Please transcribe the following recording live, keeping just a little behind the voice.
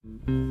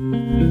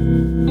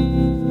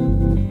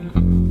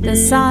The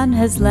sun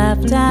has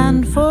left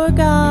and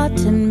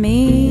forgotten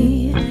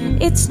me.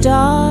 It's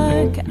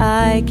dark,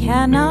 I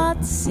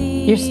cannot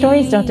see. Your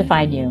stories don't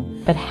define you,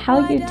 but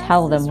how you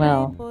tell them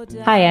will.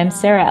 Hi, I'm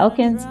Sarah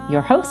Elkins,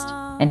 your host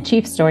and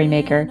chief story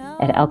maker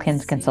at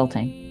Elkins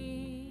Consulting.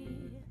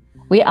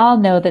 We all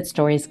know that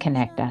stories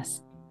connect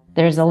us.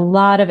 There's a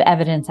lot of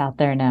evidence out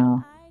there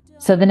now.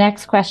 So the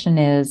next question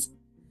is,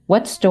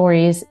 what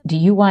stories do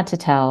you want to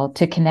tell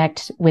to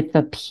connect with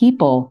the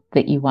people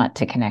that you want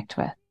to connect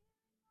with?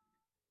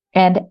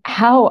 And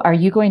how are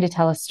you going to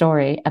tell a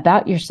story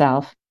about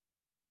yourself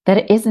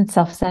that isn't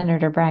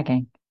self-centered or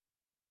bragging?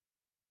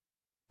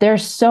 There are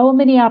so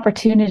many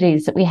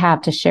opportunities that we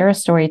have to share a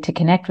story to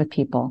connect with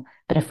people.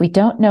 But if we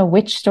don't know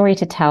which story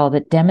to tell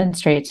that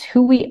demonstrates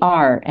who we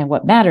are and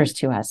what matters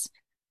to us,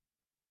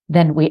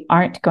 then we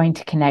aren't going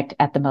to connect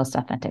at the most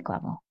authentic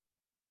level.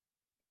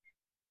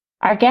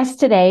 Our guest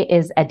today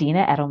is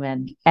Adina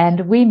Edelman,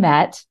 and we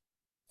met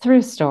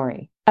through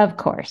story, of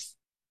course.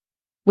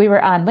 We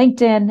were on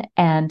LinkedIn,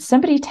 and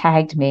somebody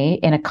tagged me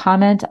in a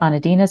comment on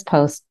Adina's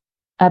post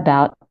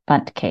about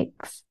bundt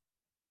cakes.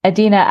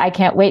 Adina, I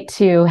can't wait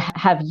to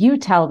have you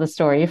tell the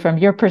story from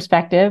your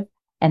perspective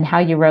and how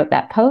you wrote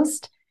that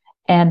post.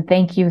 And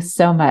thank you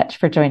so much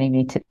for joining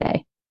me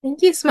today.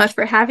 Thank you so much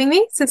for having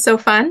me. This is so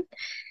fun.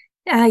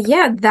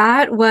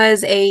 That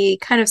was a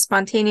kind of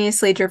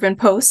spontaneously driven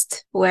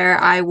post where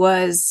I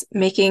was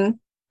making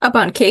a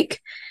bundt cake.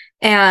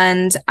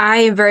 And I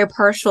am very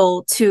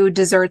partial to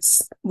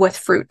desserts with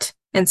fruit.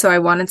 And so I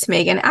wanted to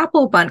make an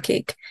apple bundt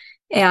cake.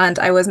 And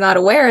I was not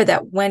aware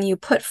that when you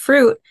put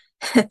fruit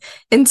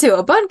into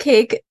a bundt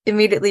cake,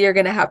 immediately you're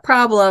going to have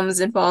problems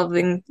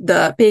involving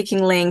the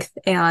baking length.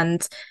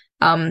 And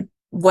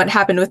what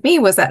happened with me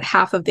was that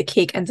half of the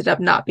cake ended up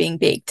not being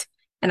baked.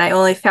 And I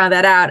only found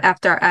that out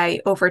after I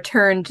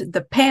overturned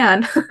the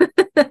pan.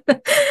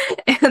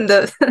 And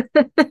the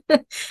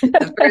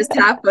first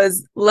half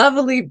was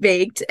lovely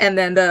baked. And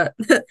then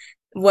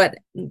what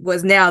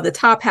was now the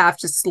top half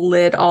just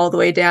slid all the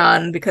way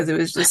down because it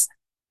was just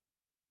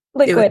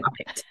liquid.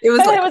 It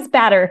was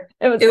batter.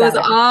 It was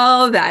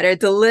all batter,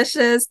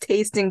 delicious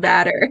tasting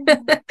batter.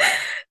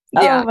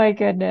 Yeah. Oh my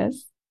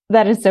goodness.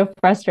 That is so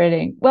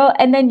frustrating. Well,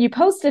 and then you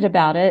posted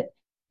about it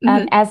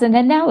as an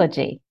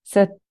analogy.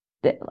 So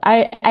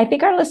I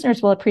think our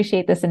listeners will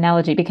appreciate this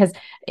analogy because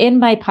in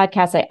my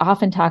podcast, I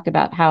often talk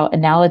about how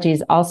analogy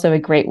is also a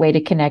great way to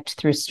connect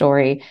through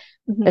story,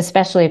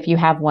 especially if you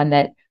have one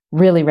that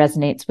really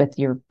resonates with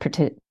your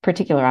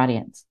particular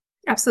audience.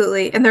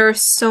 Absolutely. And there are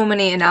so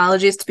many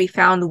analogies to be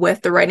found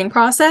with the writing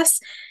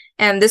process.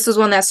 And this was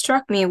one that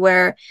struck me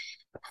where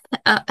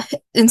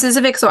in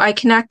specific, so I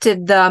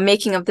connected the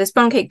making of this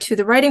bundt cake to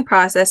the writing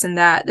process, and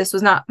that this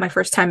was not my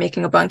first time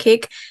making a bundt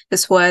cake.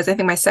 This was, I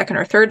think, my second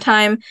or third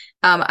time.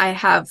 I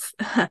have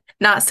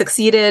not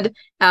succeeded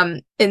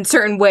in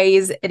certain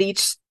ways at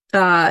each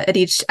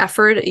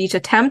effort, each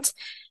attempt.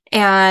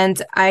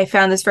 And I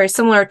found this very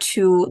similar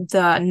to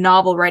the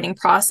novel writing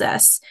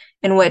process,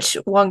 in which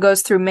one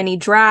goes through many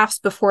drafts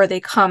before they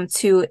come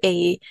to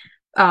a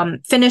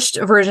finished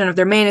version of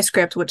their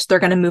manuscript, which they're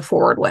going to move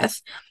forward with.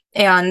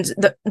 And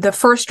the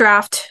first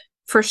draft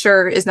for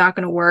sure is not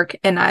going to work,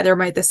 and neither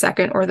might the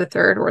second or the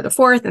third or the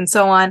fourth and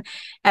so on.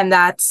 And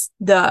that's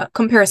the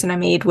comparison I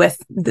made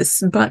with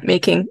this bundt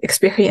making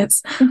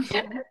experience.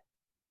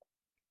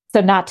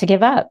 So not to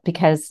give up,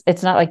 because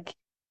it's not like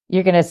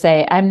you're going to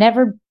say, I'm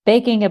never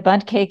baking a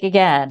bundt cake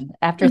again.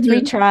 After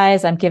 3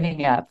 tries, I'm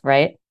giving up,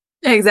 right?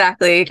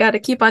 Exactly. You got to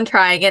keep on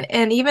trying.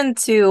 And even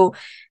to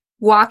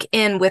walk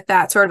in with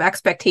that sort of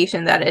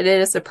expectation that it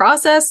is a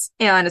process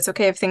and it's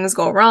okay if things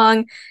go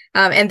wrong.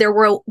 And there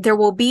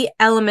will be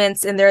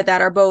elements in there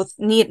that are both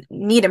need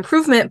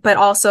improvement, but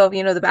also,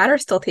 the batter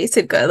still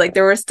tasted good. Like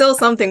there was still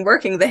something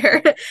working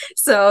there.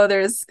 So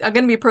there's going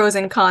to be pros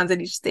and cons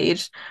at each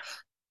stage.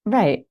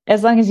 Right.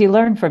 As long as you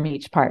learn from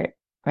each part,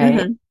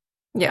 right?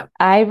 Yeah.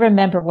 I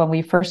remember when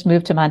we first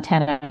moved to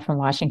Montana from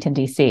Washington,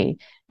 D.C.,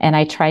 and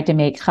I tried to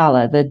make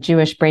challah, the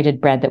Jewish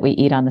braided bread that we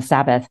eat on the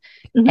Sabbath.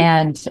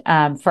 And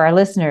for our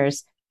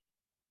listeners,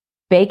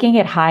 baking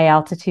at high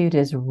altitude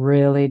is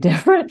really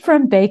different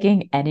from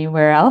baking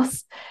anywhere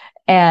else.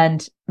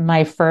 And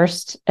my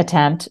first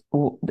attempt,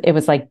 it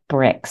was like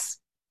bricks.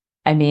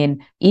 I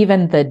mean,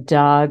 even the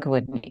dog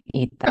wouldn't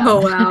eat them.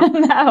 Oh,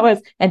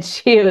 wow. And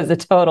she was a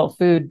total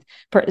food.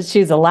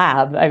 She's a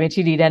lab. I mean,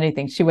 she'd eat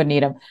anything. She wouldn't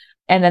eat them.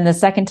 And then the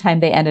second time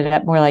they ended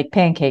up more like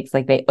pancakes,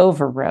 like they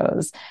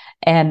overrose.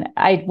 And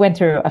I went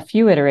through a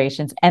few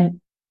iterations and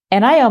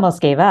I almost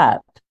gave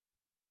up.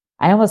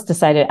 I almost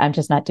decided I'm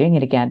just not doing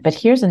it again. But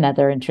here's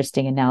another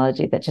interesting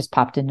analogy that just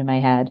popped into my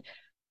head.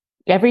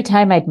 Every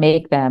time I'd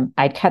make them,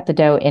 I'd cut the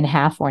dough in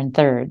half or in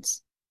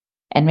thirds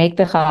and make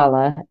the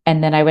challah.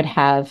 And then I would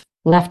have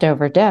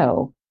leftover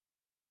dough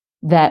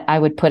that I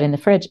would put in the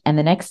fridge. And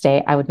the next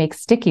day I would make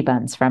sticky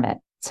buns from it.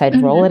 So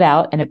I'd roll it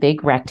out in a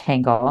big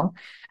rectangle.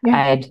 Yeah.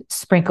 I'd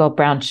sprinkle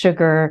brown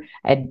sugar.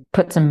 I'd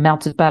put some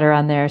melted butter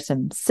on there,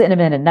 some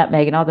cinnamon and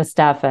nutmeg and all this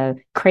stuff,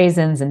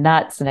 craisins and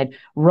nuts. And I'd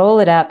roll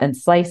it up and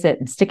slice it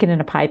and stick it in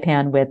a pie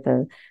pan with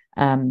the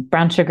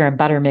brown sugar and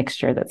butter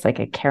mixture that's like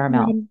a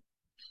caramel. Mhm.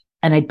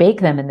 And I'd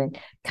bake them and they'd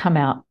come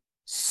out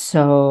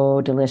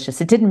so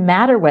delicious. It didn't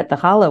matter what the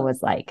challah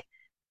was like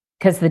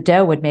because the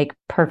dough would make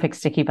perfect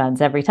sticky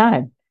buns every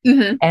time.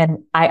 Mhm.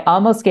 And I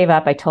almost gave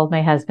up. I told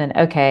my husband,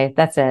 okay,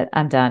 that's it.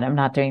 I'm done. I'm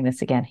not doing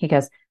this again. He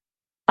goes,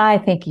 I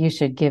think you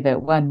should give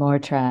it one more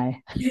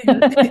try.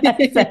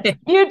 I said,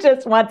 you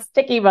just want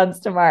sticky buns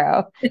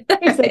tomorrow. He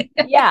said,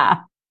 yeah.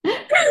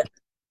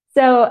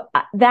 So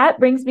that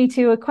brings me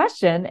to a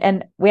question.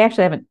 And we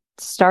actually haven't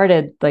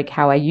started like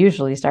how I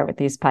usually start with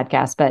these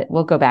podcasts, but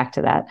we'll go back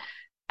to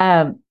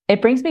that.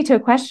 It brings me to a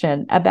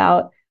question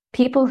about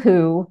people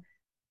who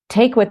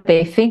take what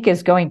they think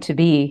is going to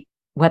be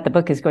what the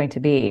book is going to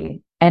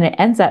be, and it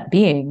ends up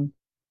being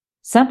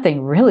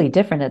something really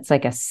different. It's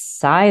like a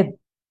side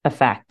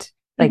effect.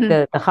 Like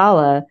the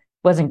challah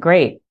wasn't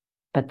great,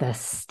 but the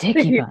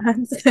sticky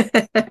buns,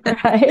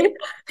 right?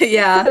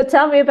 Yeah. So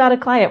tell me about a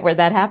client where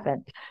that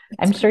happened.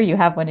 I'm sure you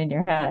have one in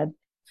your head.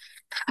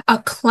 A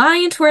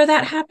client where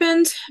that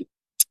happened?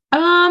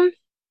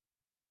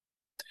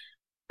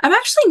 I'm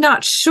actually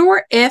not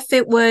sure if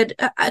it would,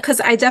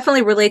 because I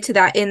definitely relate to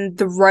that in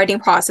the writing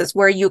process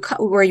where you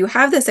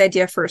have this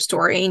idea for a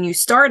story and you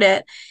start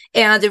it,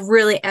 and it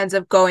really ends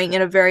up going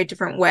in a very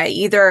different way.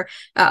 Either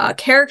a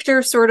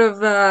character sort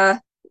of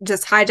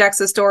just hijacks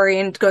the story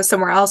and goes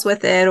somewhere else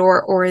with it,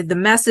 or the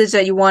message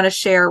that you want to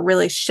share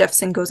really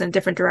shifts and goes in a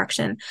different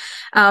direction.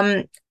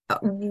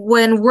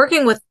 When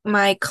working with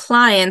my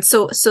clients,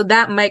 so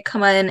that might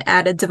come in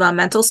at a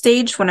developmental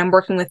stage when I'm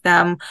working with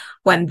them,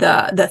 when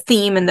the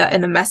theme and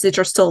the message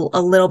are still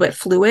a little bit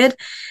fluid.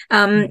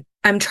 I'm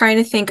trying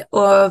to think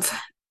of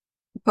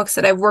books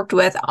that I've worked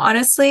with.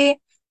 Honestly,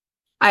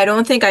 I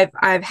don't think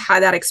I've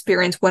had that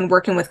experience when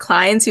working with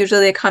clients.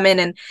 Usually they come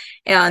in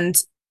and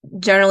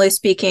generally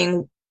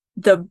speaking,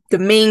 the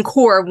main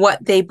core of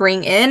what they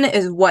bring in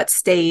is what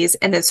stays,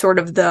 and it's sort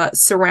of the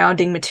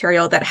surrounding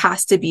material that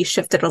has to be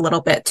shifted a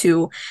little bit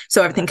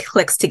so everything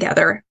clicks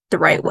together the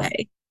right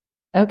way.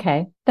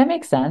 Okay, that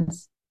makes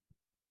sense.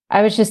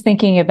 I was just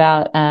thinking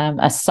about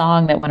a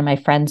song that one of my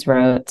friends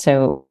wrote.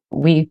 So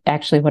one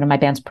of my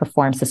bands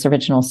performs this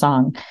original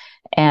song,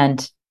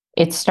 and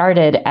it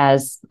started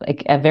as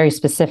like a very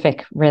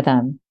specific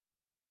rhythm.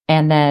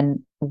 And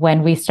then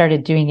when we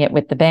started doing it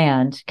with the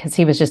band, because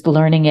he was just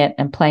learning it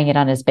and playing it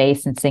on his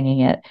bass and singing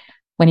it,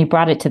 when he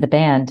brought it to the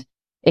band,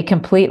 it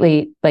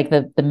completely, like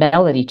the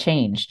melody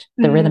changed.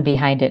 The rhythm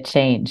behind it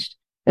changed.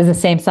 It was the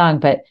same song,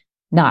 but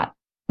not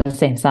the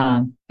same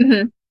song.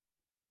 Mm-hmm.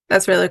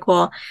 That's really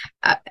cool.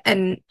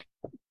 And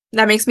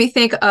that makes me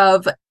think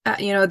of,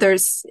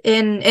 there's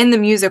in the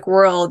music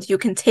world, you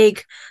can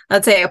take,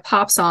 let's say, a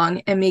pop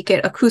song and make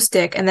it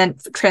acoustic and then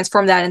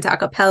transform that into a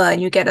cappella,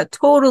 and you get a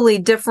totally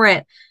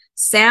different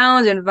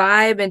sound and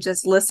vibe and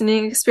just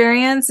listening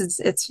experience.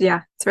 It's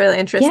really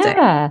interesting.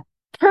 Yeah,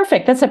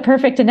 perfect. That's a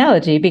perfect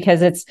analogy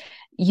because it's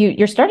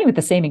you're starting with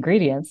the same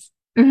ingredients.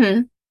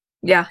 Mm-hmm.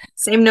 Yeah,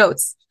 same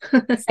notes.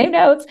 Same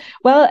notes.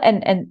 Well,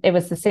 and it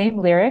was the same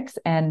lyrics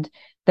and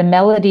the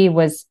melody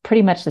was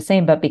pretty much the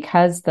same, but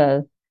because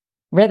the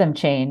rhythm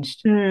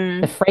changed,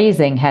 the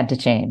phrasing had to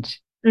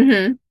change.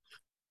 Mm-hmm.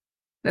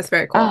 That's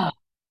very cool. Oh,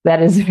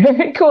 that is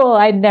very cool.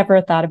 I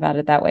never thought about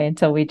it that way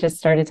until we just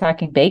started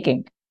talking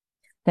baking.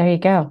 There you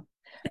go.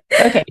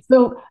 Okay,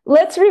 so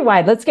let's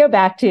rewind. Let's go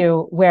back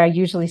to where I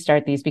usually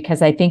start these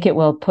because I think it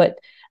will put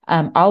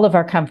all of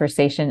our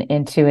conversation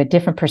into a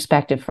different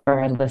perspective for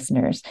our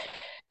listeners.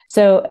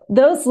 So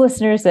those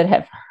listeners that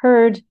have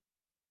heard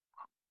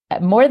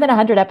more than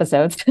 100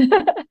 episodes,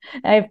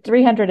 I have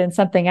 300 and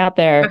something out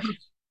there.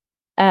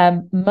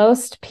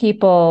 Most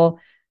people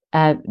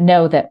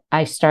know that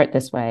I start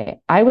this way.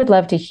 I would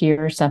love to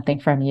hear something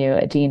from you,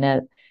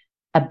 Adina,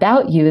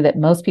 about you that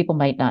most people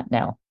might not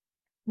know.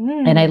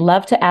 And I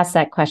love to ask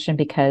that question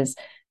because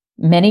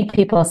many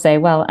people say,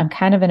 well, I'm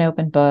kind of an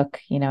open book.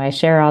 I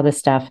share all this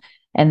stuff.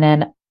 And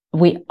then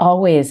we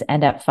always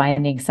end up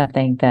finding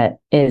something that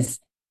is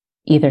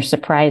either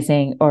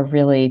surprising or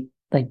really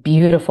like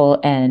beautiful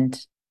and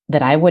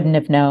that I wouldn't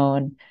have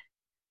known.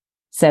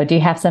 So do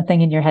you have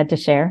something in your head to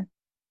share?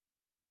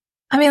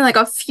 I mean, like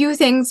a few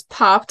things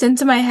popped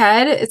into my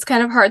head. It's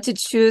kind of hard to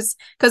choose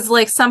because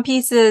like some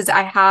pieces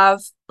I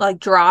have like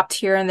dropped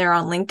here and there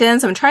on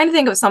LinkedIn. So I'm trying to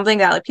think of something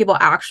that like people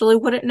actually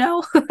wouldn't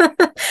know.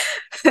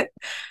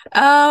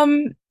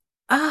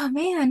 Oh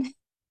man.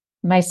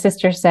 My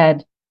sister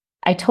said,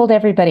 I told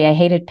everybody I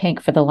hated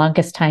pink for the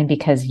longest time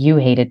because you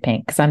hated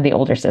pink, because I'm the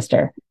older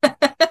sister.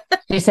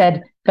 She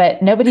said,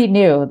 but nobody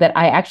knew that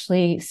I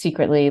actually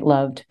secretly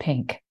loved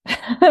pink.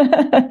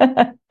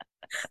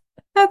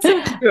 That's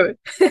so cute.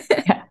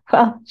 Yeah,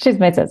 well, she's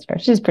my sister.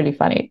 She's pretty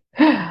funny.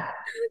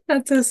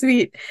 That's so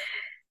sweet.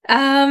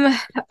 Oh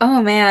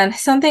man,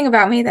 something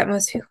about me that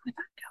most people would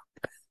not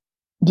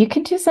know. You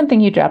can do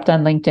something you dropped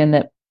on LinkedIn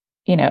that,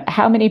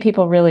 how many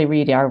people really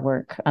read our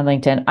work on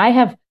LinkedIn? I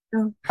have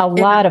Oh, a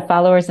yeah. lot of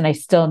followers, and I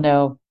still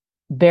know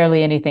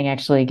barely anything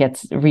actually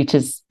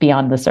reaches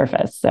beyond the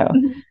surface. So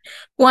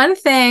One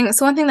thing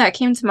that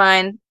came to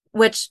mind,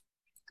 which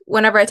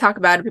whenever I talk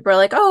about it, people are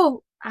like,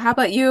 "Oh, how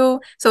about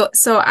you?" So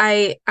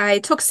I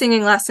took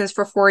singing lessons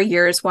for 4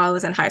 years while I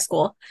was in high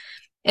school.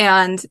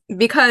 And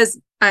because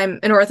I'm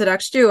an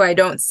Orthodox Jew, I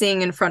don't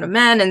sing in front of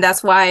men. And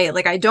that's why,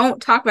 like, I don't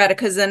talk about it,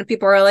 because then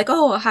people are like,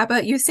 "Oh, how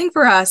about you sing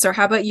for us?" Or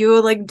how about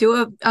you, like,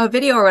 do a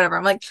video or whatever.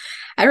 I'm like,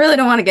 I really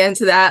don't want to get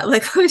into that.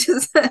 Like, we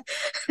just,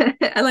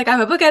 like,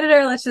 I'm a book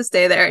editor. Let's just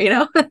stay there, you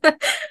know?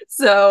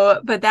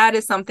 So, but that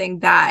is something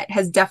that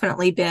has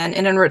definitely been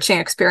an enriching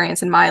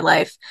experience in my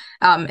life.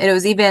 And it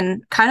was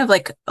even kind of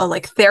like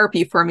like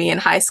therapy for me in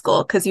high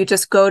school, because you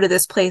just go to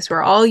this place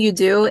where all you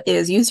do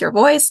is use your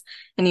voice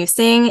and you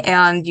sing,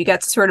 and you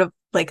get to sort of,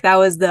 like, that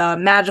was the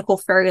magical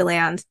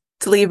fairyland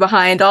to leave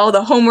behind all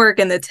the homework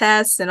and the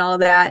tests and all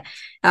that.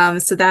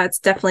 So that's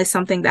definitely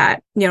something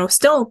that,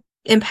 still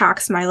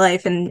impacts my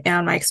life and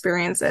my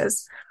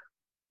experiences.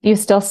 you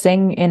still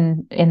sing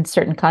in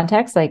certain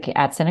contexts, like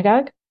at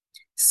synagogue?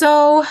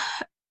 So,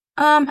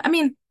 I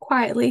mean,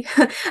 quietly,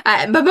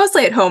 but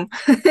mostly at home.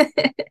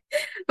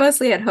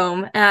 Mostly at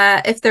home.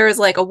 If there's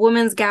like a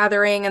women's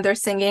gathering and they're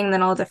singing,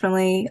 then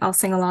I'll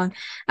sing along.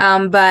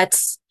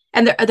 But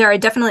and there are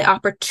definitely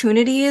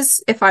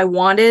opportunities if I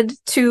wanted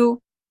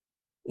to,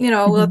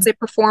 let's say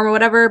perform or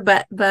whatever,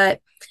 but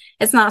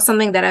it's not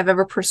something that I've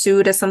ever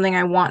pursued as something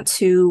I want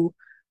to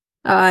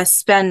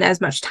spend as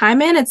much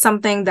time in. It's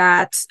something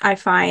that I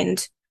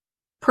find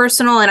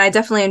personal, and I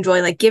definitely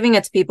enjoy, like, giving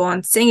it to people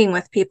and singing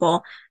with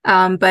people.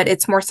 But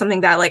it's more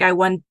something that, like, I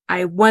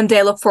one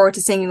day look forward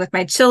to singing with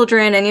my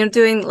children, and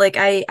doing, like,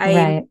 I'm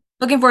Right.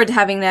 looking forward to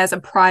having that as a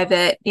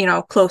private,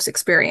 close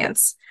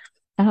experience.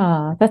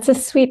 Oh, that's a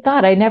sweet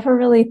thought. I never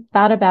really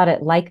thought about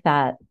it like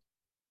that,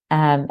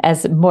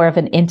 as more of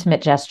an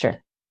intimate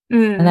gesture.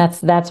 And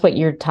Mm. that's what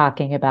you're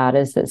talking about,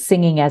 is that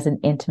singing as an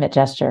intimate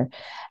gesture.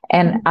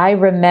 And I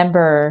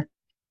remember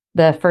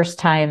the first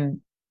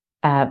time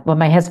when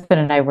my husband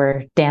and I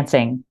were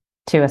dancing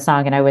to a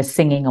song and I was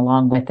singing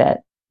along with it.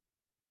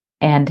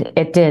 And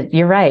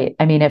you're right.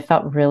 I mean, it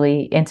felt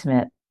really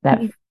intimate,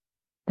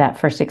 that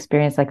first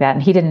experience like that.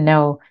 And he didn't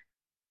know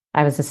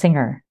I was a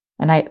singer.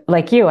 And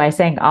like you, I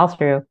sang all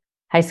through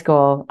high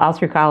school, all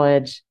through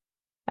college.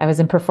 I was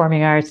in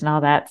performing arts and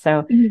all that.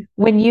 So Mhm.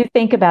 when you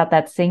think about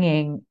that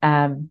singing,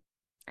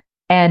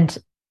 and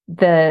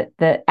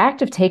the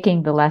act of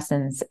taking the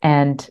lessons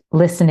and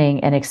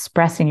listening and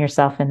expressing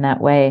yourself in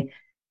that way,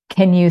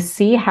 can you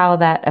see how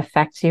that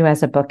affects you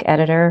as a book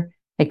editor?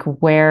 Like,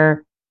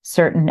 where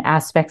certain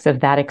aspects of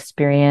that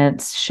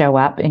experience show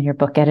up in your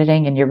book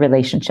editing and your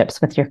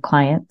relationships with your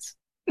clients?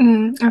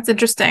 That's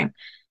interesting.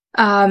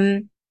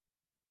 Um,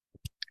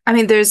 I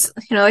mean, there's,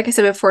 like I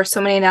said before,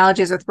 so many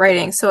analogies with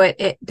writing. So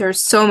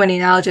there's so many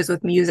analogies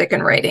with music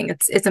and writing.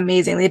 It's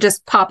amazing. They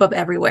just pop up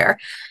everywhere.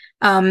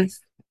 Um,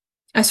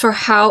 as for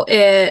how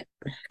it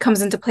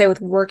comes into play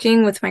with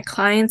working with my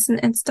clients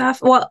and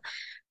stuff, well,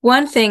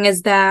 one thing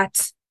is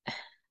that,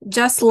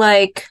 just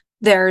like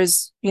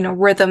there's,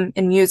 rhythm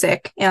in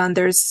music, and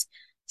there's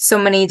so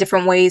many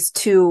different ways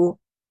to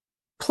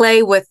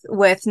play with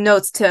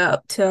notes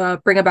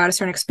to bring about a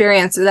certain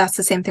experience, that's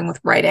the same thing with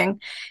writing.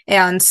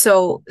 And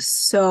so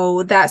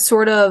that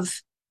sort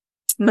of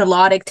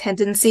melodic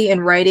tendency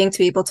in writing, to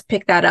be able to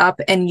pick that up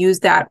and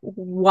use that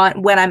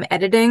when I'm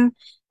editing.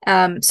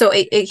 So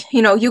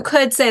you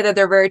could say that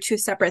they're very two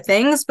separate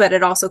things, but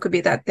it also could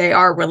be that they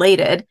are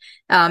related.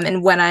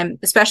 And when I'm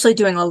especially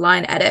doing a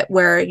line edit,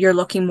 where you're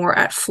looking more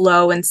at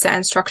flow and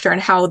sentence structure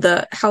and how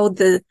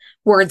the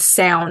words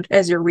sound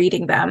as you're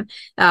reading them.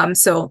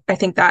 So I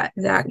think that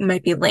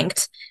might be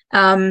linked.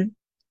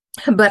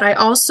 But I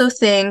also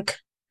think,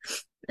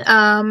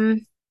 I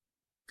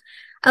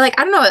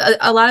don't know,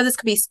 a lot of this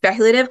could be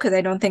speculative, because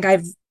I don't think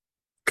I've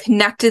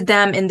connected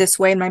them in this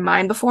way in my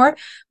mind before,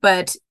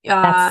 but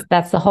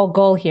That's the whole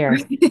goal here.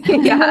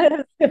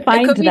 yeah, To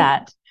find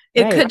that.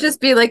 it Right. could just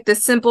be like the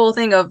simple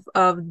thing of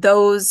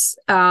those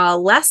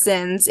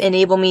lessons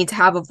enable me to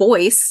have a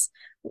voice,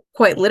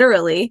 quite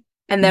literally.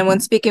 And then when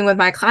speaking with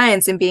my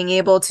clients and being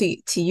able to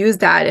use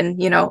that in,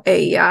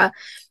 a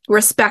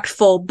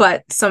respectful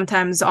but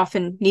sometimes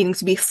often needing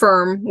to be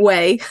firm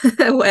way,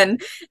 when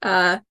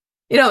at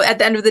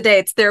the end of the day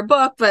it's their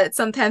book, but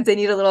sometimes they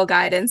need a little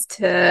guidance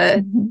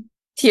to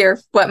hear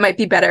what might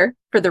be better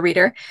for the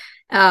reader.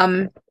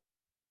 And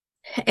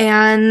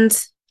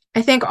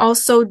I think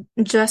also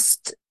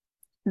just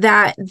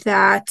that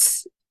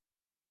what's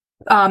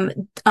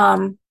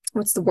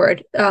the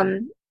word?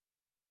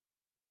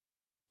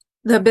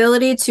 The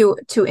ability to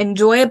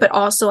enjoy it, but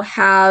also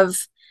have,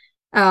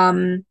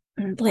 I'm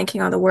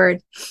blanking on the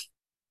word.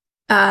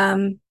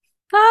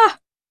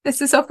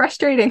 This is so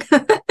frustrating.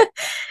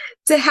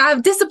 To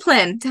have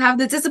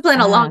the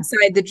discipline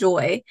alongside the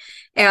joy.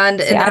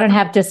 And See, I don't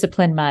have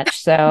discipline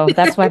much, so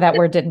that's why that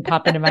word didn't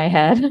pop into my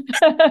head.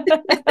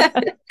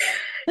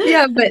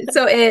 Yeah, but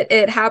so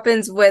it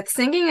happens with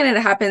singing and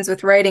it happens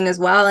with writing as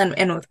well,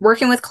 and with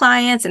working with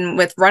clients and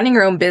with running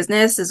your own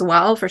business as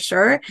well, for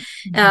sure.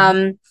 Mhm.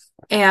 Um,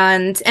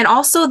 and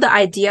also the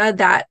idea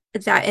that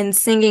in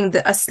singing,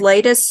 a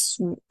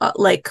slightest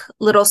like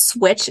little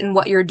switch in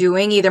what you're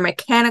doing, either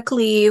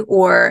mechanically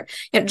or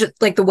just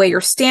like the way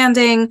you're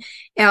standing,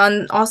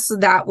 and also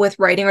that with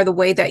writing, or the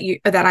way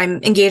that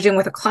I'm engaging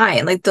with a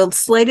client, like the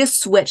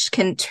slightest switch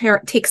can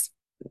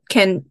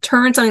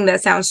turn something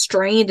that sounds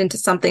strained into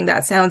something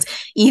that sounds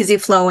easy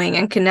flowing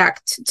and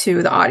connect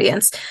to the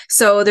audience.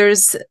 So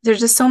there's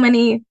just so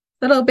many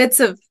little bits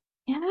of,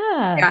 Yeah.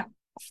 yeah.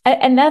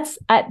 And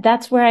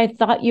that's where I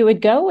thought you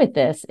would go with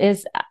this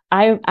is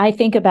I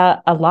think about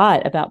a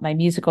lot about my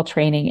musical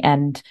training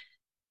and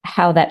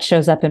how that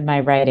shows up in my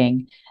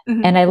writing.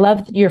 Mm-hmm. And I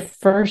love your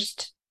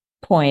first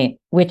point,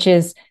 which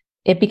is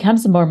it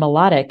becomes more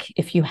melodic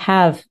if you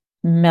have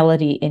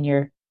melody in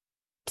your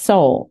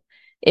soul.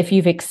 If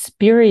you've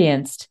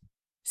experienced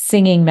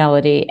singing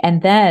melody,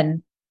 and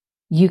then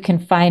you can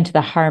find the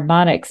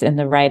harmonics in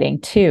the writing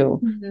too,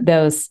 Mm-hmm.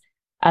 those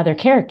other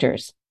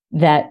characters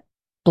that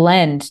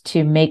blend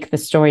to make the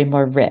story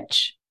more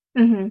rich,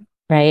 Mm-hmm.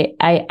 right?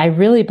 I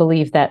really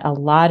believe that a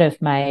lot of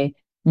my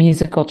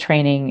musical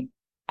training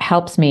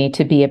helps me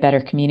to be a better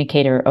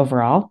communicator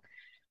overall.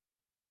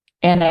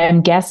 And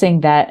I'm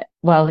guessing that,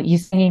 well, you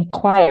sing in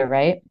choir,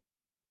 right?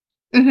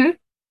 Mm-hmm.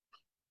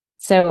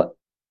 So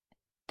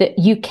that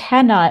you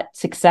cannot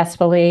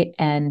successfully,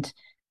 and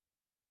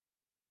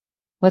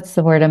what's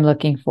the word I'm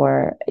looking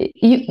for?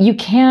 You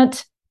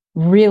can't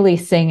really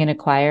sing in a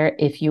choir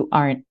if you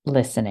aren't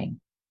listening.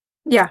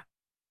 Yeah.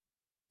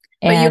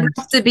 But you And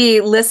have to be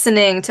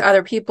listening to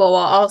other people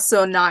while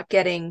also not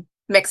getting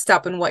mixed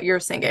up in what you're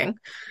singing.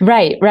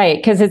 right, right,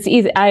 because it's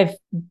easy.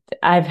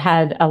 I've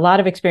had a lot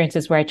of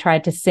experiences where I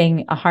tried to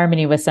sing a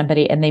harmony with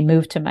somebody and they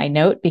moved to my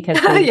note because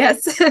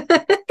Yes.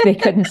 they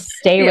couldn't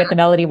stay Yeah. with the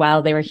melody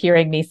while they were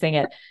hearing me sing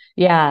it.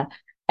 Yeah.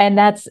 And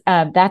that's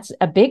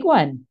a big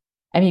one.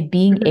 I mean,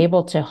 being Mhm.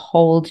 able to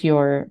hold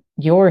your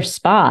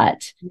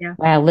spot Yeah.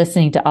 while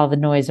listening to all the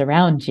noise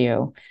around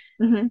you.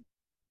 Hmm.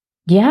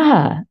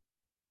 Yeah.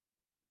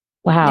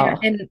 Yeah, Wow.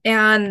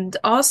 and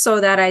also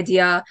that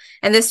idea,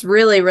 and this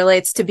really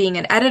relates to being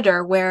an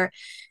editor, where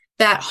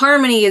that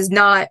harmony is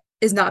not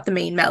the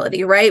main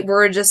melody, right?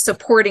 We're just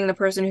supporting the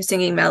person who's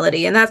singing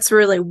melody, and that's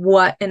really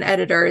what an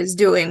editor is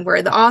doing,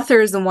 where the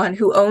author is the one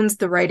who owns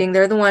the writing.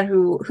 They're the one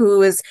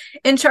who is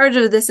in charge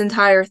of this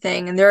entire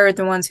thing, and they're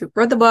the ones who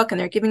wrote the book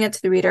and they're giving it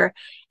to the reader.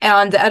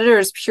 And the editor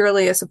is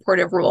purely a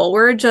supportive role.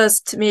 We're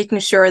just making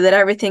sure that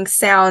everything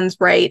sounds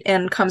right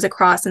and comes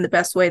across in the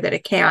best way that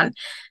it can.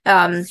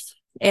 Um,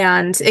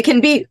 and it can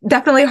be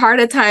definitely hard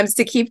at times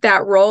to keep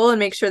that role and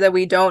make sure that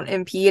we don't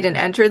impede and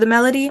enter the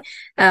melody.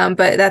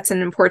 But that's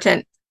an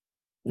important,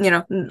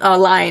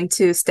 line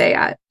to stay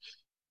at.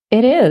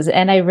 It is.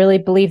 And I really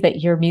believe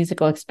that your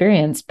musical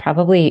experience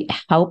probably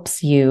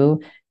helps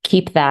you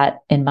keep that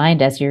in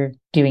mind as you're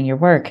doing your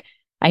work.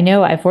 I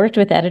know I've worked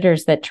with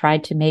editors that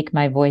tried to make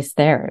my voice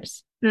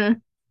theirs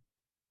Mm.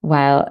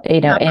 while,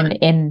 Not and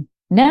fun.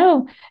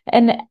 no,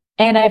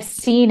 and I've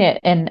seen it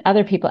in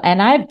other people,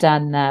 and I've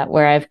done that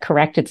where I've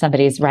corrected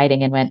somebody's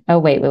writing and went, oh,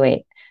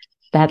 wait.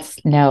 That's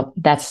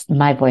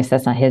my voice.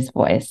 That's not his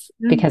voice,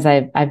 Mm. because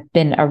I've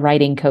been a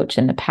writing coach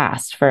in the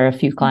past for a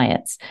few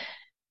clients.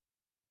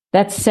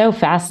 That's so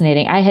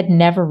fascinating. I had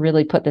never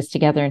really put this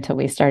together until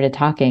we started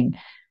talking.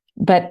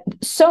 But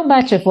so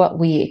much of what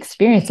we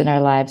experience in our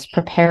lives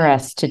prepare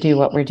us to do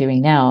what we're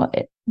doing now.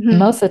 Mhm.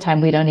 Most of the time,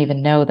 we don't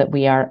even know that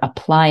we are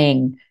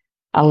applying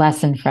a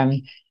lesson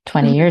from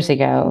 20 Mhm. years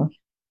ago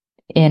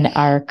in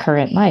our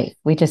current life.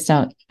 We just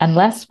don't,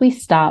 unless we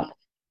stop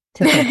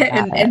to think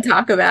about and it.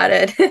 talk about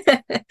it.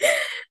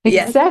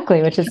 Yes.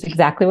 Exactly, which is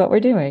exactly what we're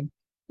doing.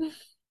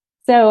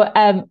 So,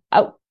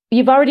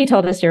 you've already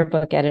told us you're a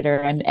book editor,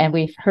 and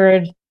we've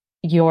heard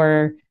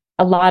your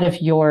a lot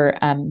of your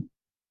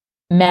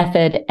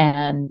method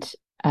and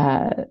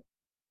uh,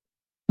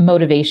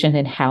 motivation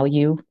in how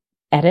you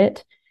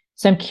edit.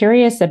 So, I'm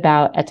curious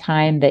about a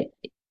time that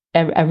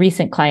a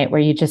recent client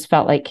where you just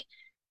felt like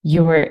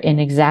you were in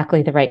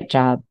exactly the right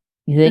job,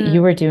 that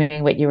you Mm. were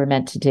doing what you were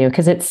meant to do.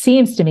 Because it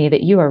seems to me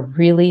that you are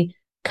really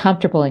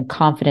comfortable and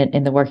confident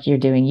in the work you're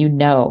doing. You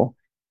know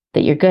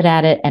that you're good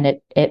at it, and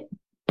it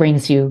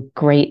brings you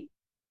great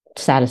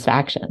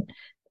satisfaction.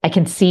 I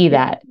can see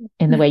that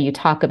in the way you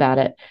talk about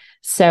it.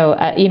 So,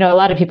 a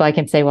lot of people I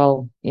can say,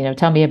 well,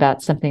 tell me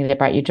about something that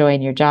brought you joy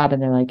in your job.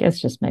 And they're like, it's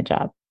just my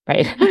job.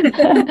 Right.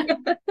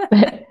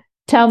 But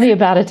tell me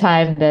about a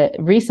time that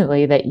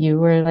recently that you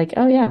were like,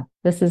 oh yeah,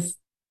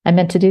 I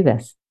meant to do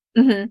this.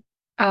 Hmm.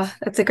 Oh,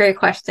 that's a great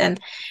question.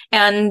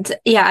 And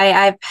yeah,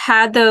 I've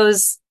had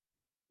those,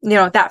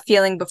 that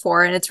feeling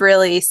before, and it's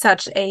really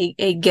such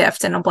a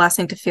gift and a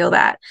blessing to feel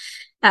that.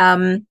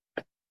 Um,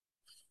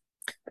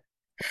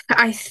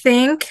 I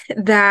think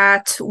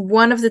that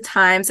one of the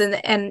times,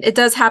 and it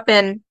does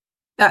happen,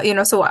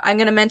 so I'm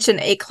going to mention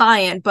a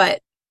client,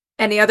 but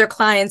any other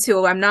clients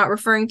who I'm not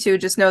referring to,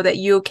 just know that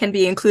you can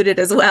be included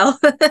as well.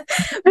 But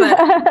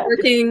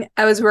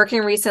I was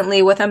working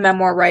recently with a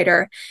memoir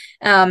writer,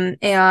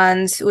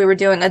 and we were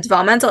doing a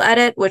developmental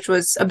edit, which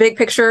was a big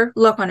picture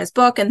look on his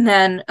book, and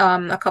then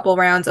a couple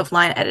rounds of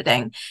line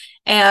editing.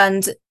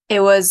 And it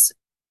was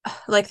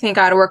like, thank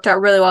God, it worked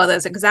out really well.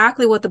 That's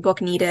exactly what the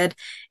book needed.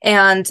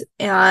 And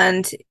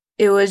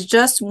it was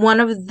just one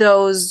of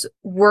those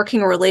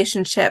working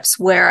relationships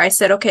where I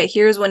said, okay,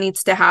 here's what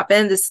needs to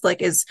happen. This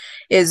like is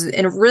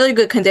in a really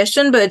good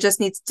condition, but it just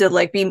needs to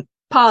like be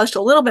polished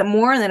a little bit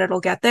more and then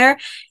it'll get there.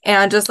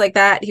 And just like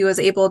that, he was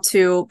able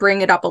to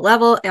bring it up a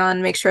level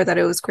and make sure that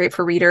it was great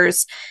for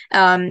readers.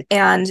 And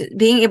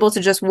being able to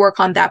just work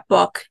on that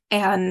book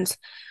and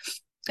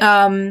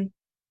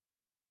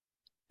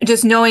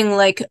just knowing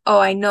like, oh,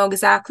 I know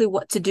exactly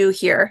what to do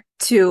here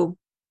to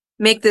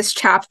make this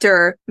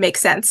chapter make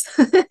sense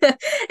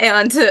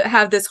and to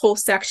have this whole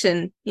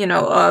section, giving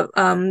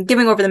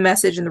over the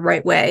message in the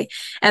right way.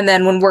 And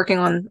then when working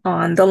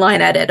on the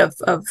line edit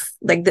of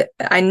like,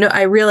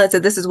 I realized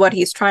that this is what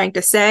he's trying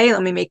to say.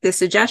 Let me make this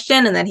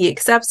suggestion. And then he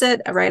accepts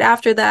it right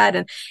after that.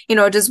 And,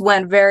 it just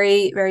went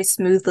very, very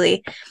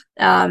smoothly.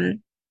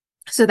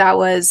 So that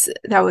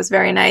was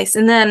very nice.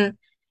 And then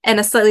in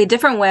a slightly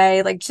different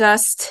way, like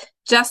just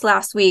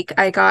last week,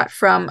 I got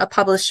from a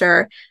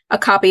publisher a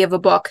copy of a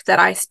book that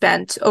I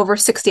spent over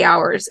 60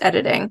 hours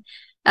editing.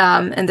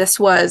 And this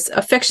was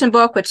a fiction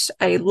book, which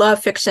I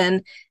love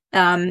fiction.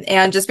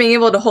 And just being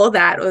able to hold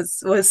that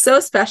was so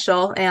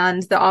special.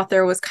 And the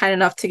author was kind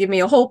enough to give me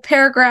a whole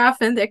paragraph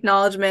and the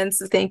acknowledgments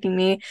thanking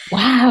me.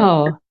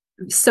 Wow.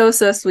 So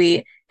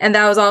sweet. And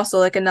that was also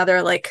like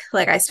another, like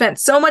I spent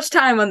so much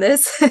time on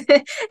this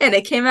and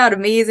it came out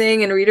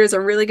amazing and readers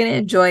are really going to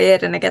enjoy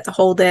it and I get to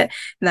hold it.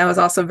 And that was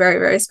also very,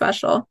 very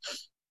special.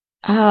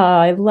 Oh,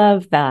 I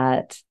love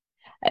that.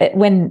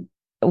 When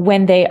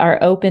they are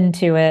open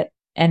to it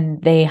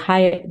and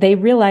they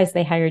realize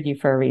they hired you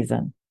for a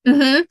reason.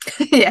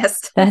 Mm-hmm.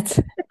 Yes.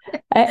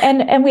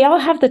 And we all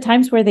have the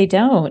times where they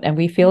don't, and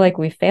we feel like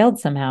we failed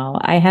somehow.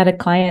 I had a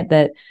client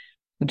that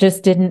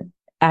just didn't.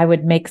 I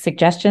would make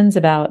suggestions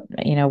about,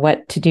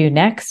 what to do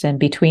next and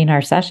between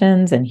our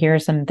sessions. And here are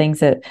some things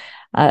that,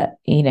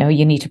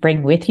 you need to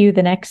bring with you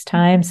the next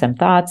time, some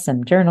thoughts,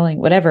 some journaling,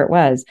 whatever it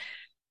was.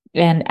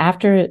 And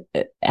after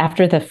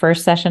the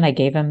first session, I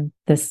gave him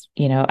this,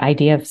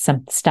 idea of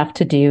some stuff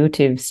to do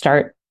to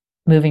start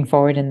moving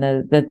forward in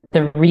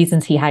the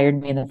reasons he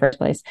hired me in the first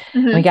place.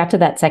 Mm-hmm. When we got to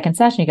that second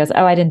session, he goes,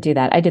 "Oh, I didn't do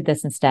that. I did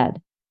this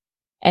instead."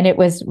 And it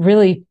was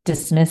really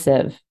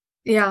dismissive.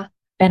 Yeah.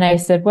 And I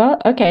said,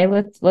 well, okay,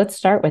 let's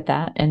start with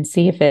that and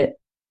see if it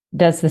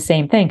does the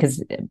same thing.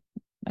 Because,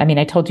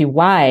 I told you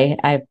why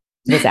I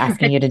was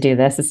asking you to do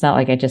this. It's not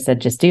like I just said,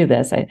 just do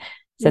this. I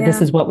said,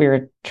 This is what we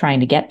were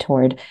trying to get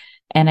toward.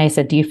 And I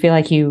said, do you feel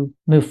like you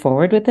move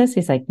forward with this?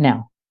 He's like,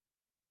 no.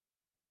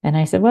 And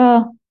I said,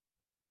 well,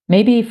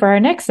 maybe for our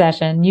next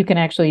session, you can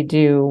actually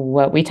do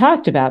what we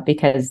talked about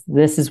because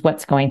this is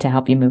what's going to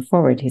help you move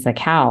forward. He's like,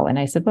 how? And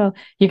I said, well,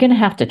 you're going to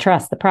have to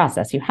trust the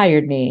process. You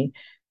hired me.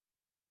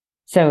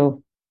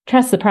 So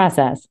trust the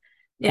process.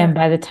 Yeah. And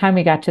by the time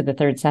we got to the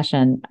third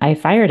session, I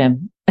fired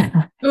him.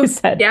 I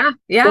said, yeah,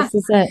 this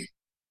is it.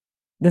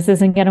 This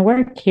isn't going to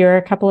work. Here are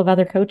a couple of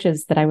other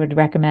coaches that I would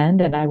recommend,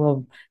 and I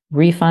will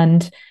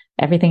refund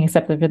everything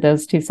except for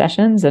those 2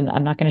 sessions. And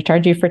I'm not going to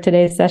charge you for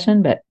today's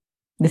session, but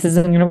this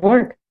isn't going to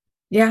work.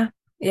 Yeah.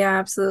 Yeah,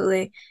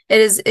 absolutely. It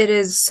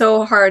is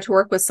so hard to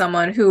work with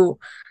someone who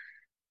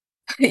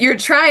you're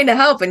trying to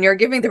help and you're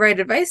giving the right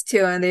advice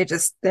to, and they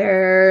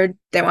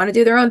want to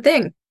do their own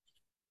thing.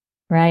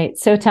 Right.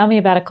 So tell me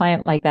about a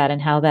client like that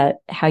and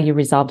how you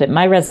resolved it.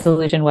 My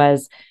resolution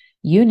was,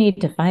 you need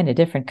to find a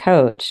different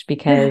coach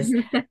because,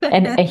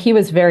 and he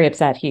was very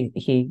upset.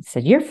 He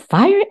said,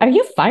 are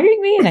you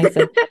firing me? And I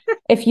said,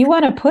 if you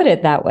want to put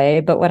it that way,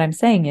 but what I'm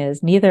saying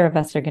is neither of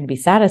us are going to be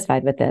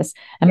satisfied with this.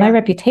 And my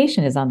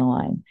reputation is on the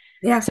line.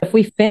 Yeah. So if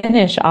we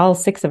finish all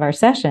 6 of our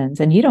sessions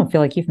and you don't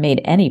feel like you've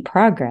made any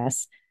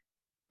progress,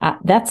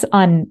 that's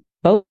on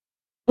both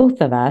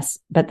of us,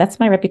 but that's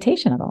my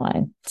reputation on the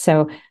line.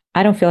 So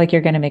I don't feel like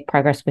you're going to make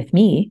progress with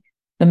me,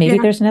 but maybe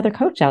there's another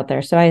coach out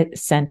there. So I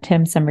sent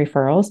him some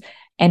referrals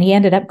and he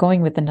ended up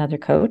going with another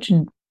coach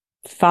and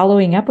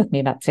following up with me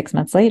about 6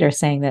 months later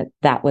saying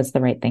that was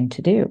the right thing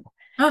to do.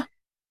 Oh,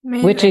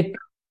 amazing.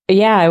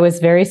 I was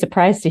very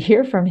surprised to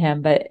hear from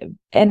him, but,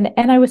 and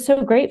I was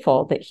so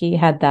grateful that he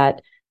had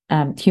that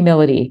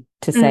humility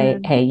to say,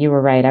 hey, you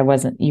were right.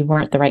 You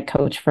weren't the right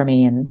coach for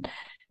me. And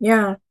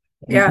now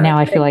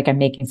I feel like I'm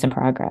making some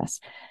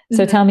progress.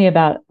 So tell me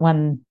about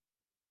one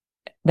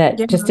that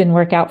just didn't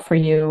work out for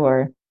you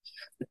or.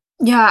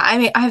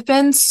 Yeah, I've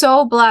been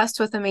so blessed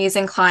with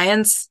amazing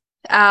clients.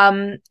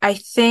 I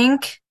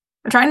think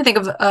I'm trying to think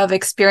of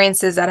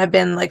experiences that have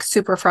been like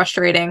super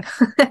frustrating.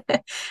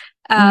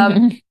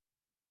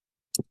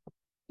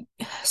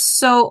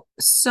 So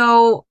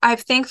I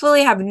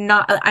thankfully have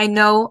not, I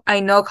know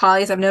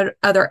colleagues, I've known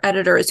other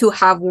editors who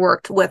have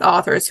worked with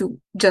authors who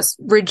just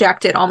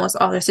rejected almost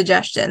all their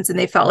suggestions, and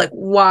they felt like,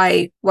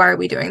 why are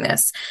we doing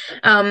this?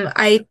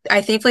 I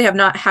thankfully have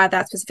not had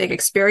that specific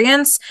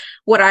experience.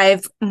 What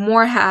I've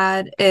more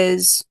had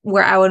is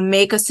where I would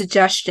make a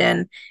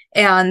suggestion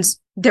and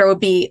there would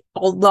be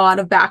a lot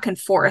of back and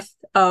forth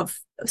of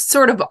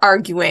sort of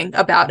arguing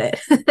about it.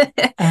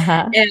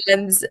 Uh-huh.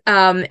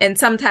 And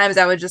sometimes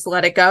I would just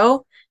let it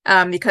go,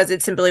 because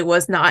it simply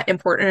was not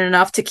important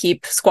enough to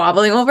keep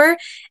squabbling over.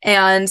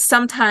 And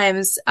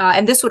sometimes,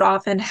 and this would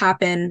often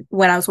happen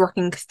when I was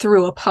working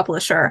through a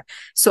publisher.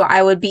 So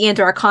I would be in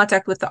direct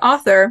contact with the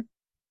author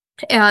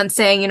and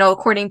saying,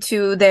 according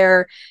to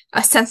their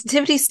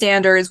sensitivity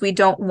standards, we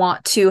don't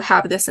want to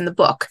have this in the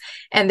book.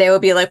 And they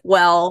would be like,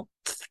 well,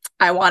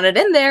 I want it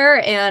in there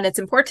and it's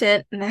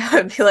important. And I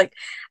would be like,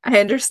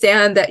 I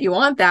understand that you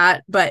want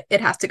that, but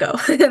it has to go.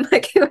 And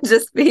like, it would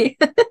just be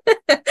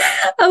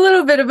a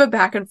little bit of a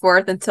back and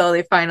forth until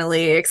they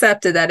finally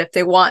accepted that if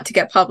they want to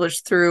get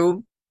published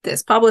through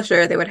this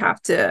publisher, they would have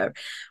to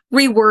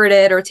reword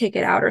it or take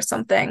it out or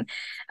something.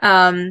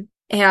 And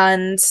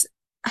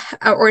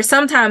or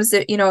sometimes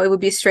it would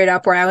be straight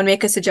up where I would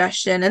make a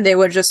suggestion and they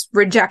would just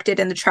reject it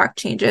in the track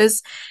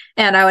changes.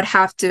 And I would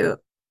have to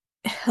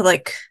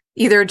like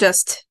either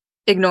just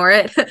ignore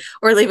it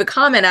or leave a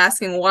comment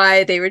asking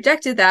why they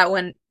rejected that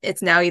when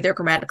it's now either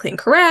grammatically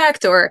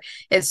incorrect or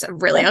it's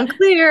really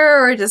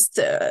unclear or just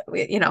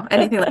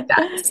anything like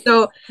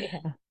that.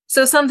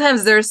 So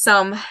sometimes there's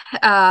some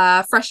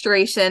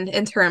frustration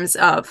in terms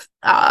of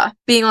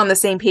being on the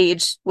same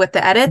page with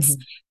the edits,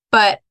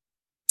 but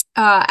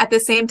at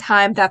the same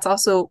time that's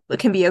also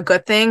can be a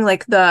good thing.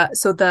 Like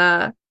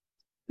the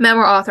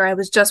memoir author I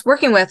was just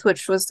working with,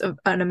 which was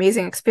an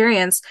amazing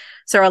experience.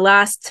 So our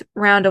last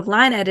round of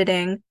line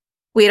editing,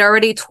 we had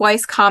already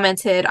twice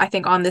commented, I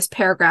think, on this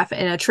paragraph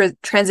in a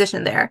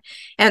transition there.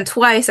 And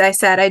twice I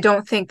said, I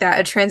don't think that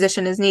a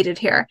transition is needed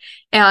here.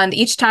 And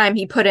each time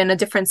he put in a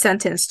different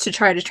sentence to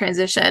try to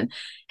transition.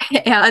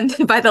 And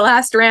by the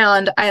last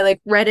round, I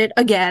read it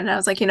again. And I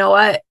was like, you know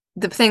what?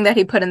 The thing that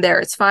he put in there,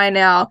 it's fine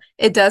now.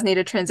 It does need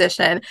a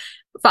transition.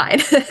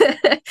 Fine.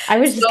 I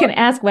was just going to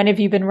ask, when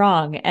have you been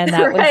wrong? And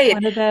that was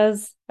one of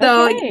those.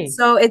 Okay.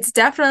 So it's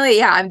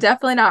definitely, I'm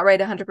definitely not right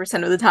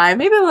 100% of the time,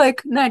 maybe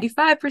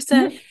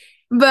 95%.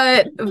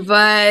 But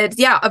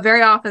yeah,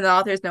 very often the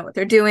authors know what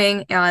they're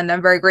doing. And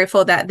I'm very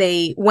grateful that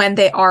when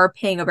they are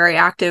playing a very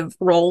active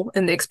role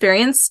in the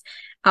experience,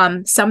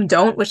 some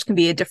don't, which can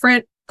be a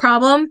different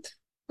problem.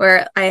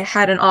 Where I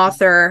had an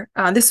author,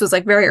 this was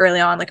very early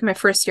on, in my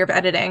first year of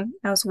editing,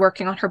 I was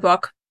working on her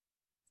book.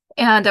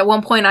 And at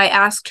one point I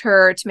asked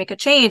her to make a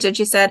change and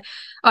she said,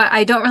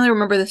 I don't really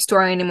remember the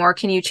story anymore.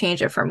 Can you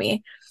change it for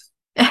me?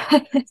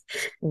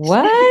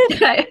 What?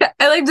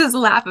 I just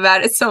laugh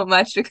about it so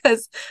much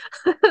because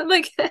so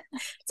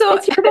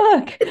it's your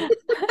book.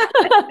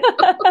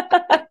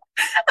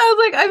 I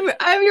was like,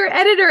 I'm your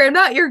editor, I'm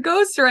not your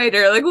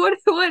ghostwriter.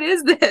 What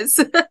is this?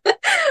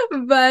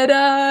 But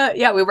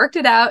yeah, we worked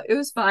it out. It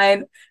was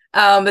fine.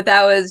 But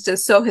that was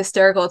just so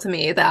hysterical to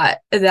me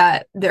that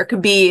there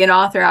could be an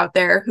author out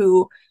there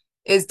who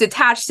is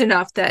detached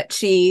enough that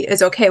she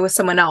is okay with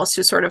someone else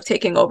just sort of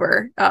taking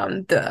over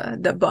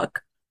the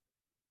book.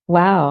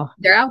 Wow.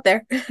 They're out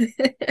there.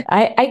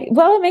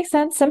 Well, it makes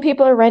sense. Some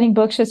people are writing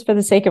books just for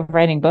the sake of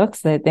writing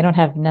books. They don't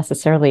have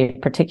necessarily a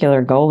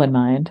particular goal in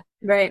mind.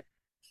 Right.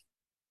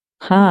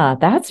 Huh.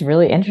 That's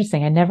really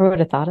interesting. I never would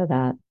have thought of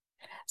that.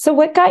 So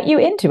what got you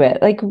into it?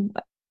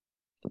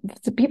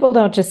 People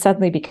don't just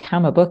suddenly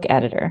become a book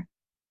editor.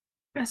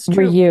 That's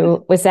true.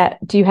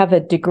 Do you have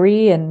a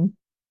degree in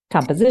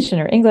composition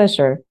or English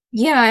or?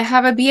 Yeah, I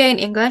have a BA in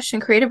English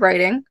and creative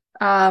writing.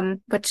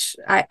 Which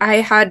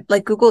I had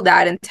Googled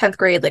that in 10th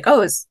grade,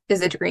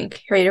 is a degree in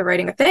creative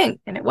writing a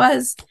thing? And it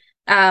was.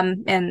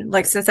 And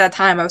since that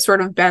time, I was sort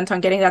of bent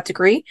on getting that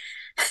degree.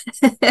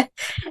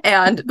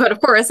 But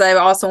of course, I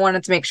also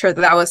wanted to make sure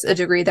that was a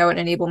degree that would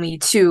enable me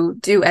to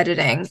do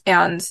editing.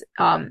 And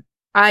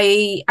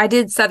I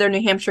did Southern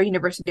New Hampshire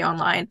University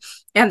Online,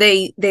 and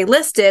they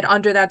listed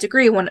under that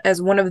degree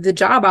as one of the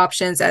job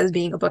options as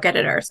being a book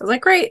editor. So I was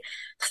like, great,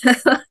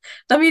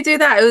 let me do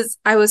that.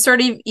 I was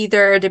sort of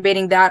either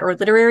debating that or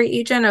literary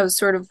agent. I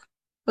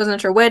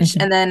wasn't sure which.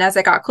 And then as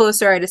I got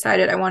closer, I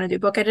decided I want to do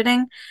book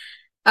editing.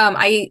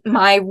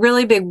 My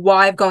really big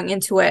why of going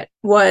into it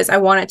was I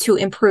wanted to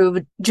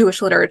improve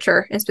Jewish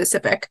literature in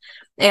specific.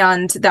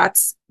 And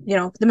that's,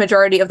 the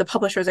majority of the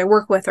publishers I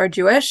work with are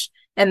Jewish.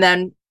 And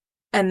then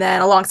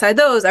alongside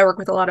those, I work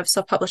with a lot of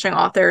self-publishing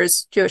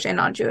authors, Jewish and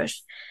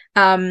non-Jewish.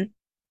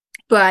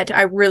 But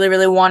I really,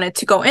 really wanted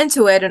to go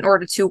into it in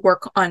order to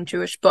work on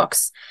Jewish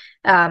books.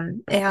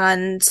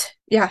 And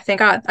yeah, thank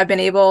God I've been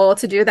able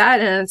to do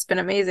that, and it's been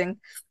amazing.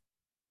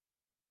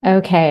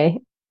 Okay.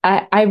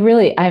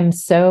 I'm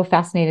so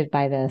fascinated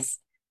by this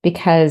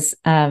because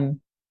I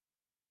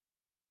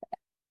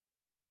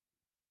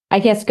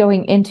guess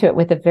going into it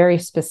with a very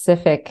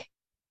specific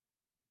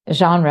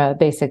genre,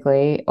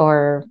 basically,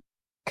 or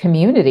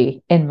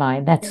community in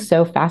mind. That's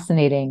so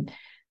fascinating.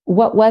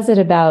 What was it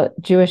about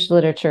Jewish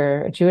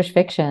literature, Jewish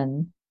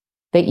fiction,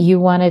 that you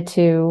wanted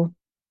to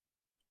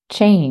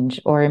change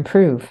or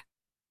improve?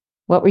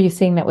 What were you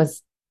seeing that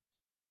was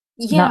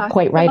not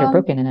quite right or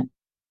broken in it?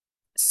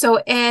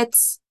 So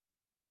it's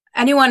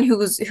anyone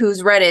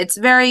who's read it, it's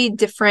very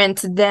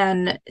different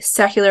than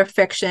secular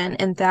fiction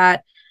in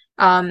that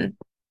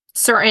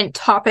certain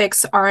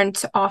topics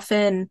aren't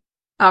often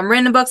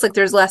written in books. Like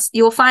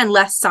you'll find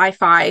less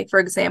sci-fi, for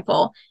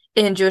example,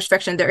 in Jewish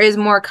fiction. There is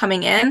more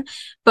coming in,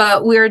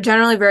 but we're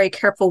generally very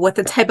careful with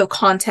the type of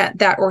content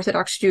that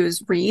Orthodox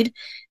Jews read.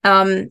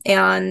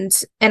 And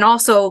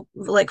also,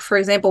 like, for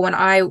example, when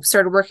I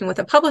started working with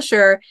a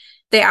publisher,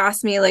 they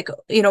asked me, like,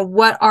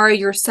 what are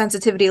your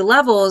sensitivity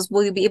levels?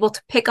 Will you be able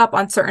to pick up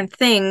on certain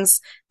things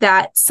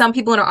that some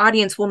people in our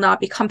audience will not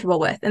be comfortable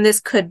with? And this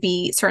could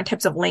be certain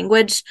types of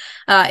language.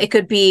 It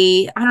could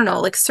be, I don't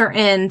know, like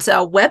certain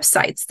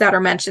websites that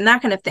are mentioned,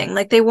 that kind of thing.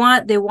 Like they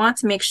want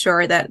to make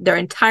sure that their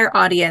entire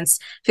audience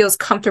feels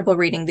comfortable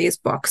reading these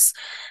books.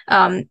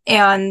 And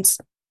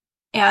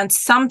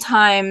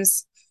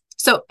sometimes,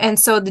 so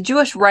the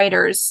Jewish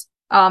writers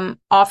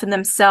often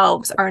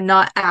themselves are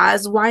not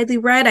as widely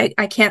read.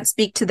 I can't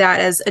speak to that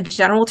as a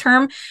general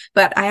term,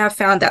 but I have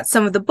found that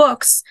some of the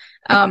books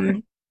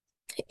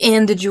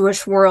in the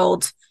Jewish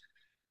world,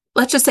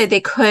 let's just say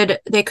they could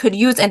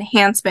use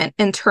enhancement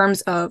in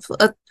terms of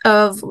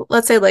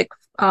let's say like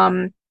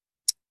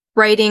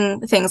writing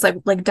things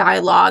like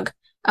dialogue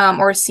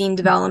or scene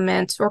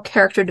development or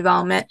character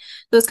development,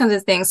 those kinds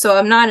of things. So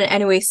I'm not in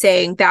any way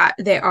saying that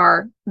they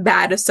are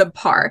bad or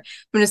subpar.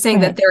 I'm just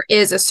saying that there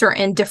is a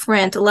certain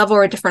different level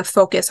or a different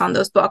focus on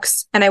those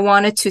books. And I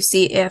wanted to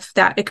see if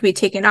that it could be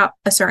taken up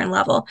a certain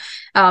level,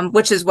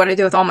 which is what I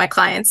do with all my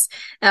clients.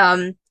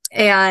 And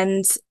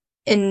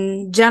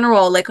in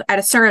general, like at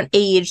a certain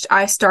age,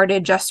 I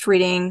started just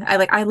reading,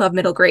 I love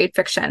middle grade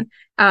fiction.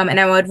 And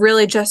I would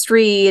really just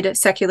read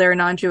secular,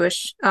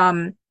 non-Jewish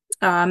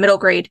middle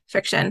grade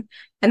fiction.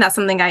 And that's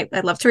something I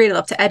love to read. I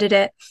love to edit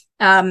it.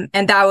 And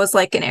that was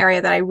like an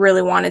area that I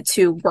really wanted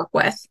to work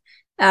with.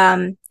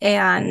 And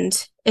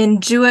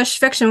in Jewish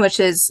fiction, which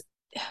is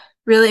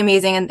really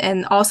amazing,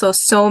 and also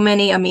so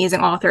many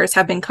amazing authors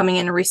have been coming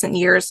in recent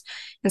years,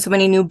 and so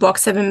many new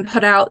books have been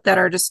put out that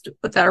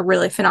are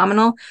really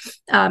phenomenal.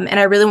 And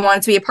I really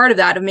wanted to be a part of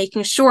that, of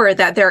making sure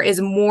that there is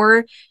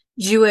more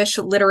Jewish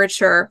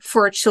literature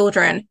for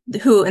children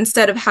who,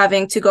 instead of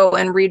having to go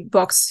and read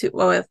books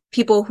with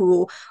people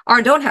who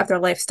don't have their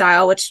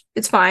lifestyle, which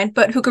it's fine,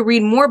 but who could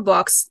read more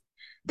books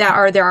there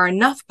are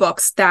enough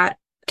books that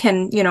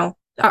can,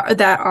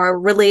 that are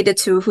related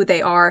to who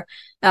they are,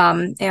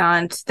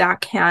 and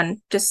that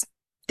can just,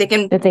 they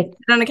can sit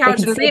on the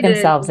couch and read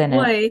themselves in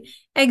it.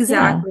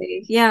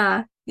 Exactly.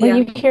 Yeah. Well,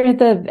 you hear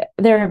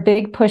there are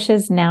big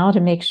pushes now to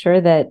make sure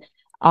that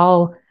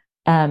all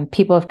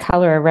people of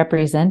color are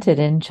represented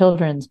in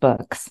children's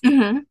books,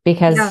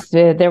 because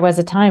there was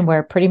a time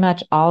where pretty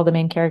much all the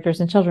main characters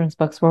in children's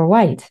books were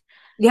white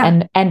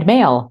and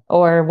male,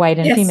 or white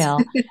and female.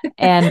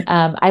 And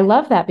I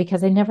love that,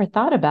 because I never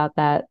thought about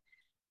that,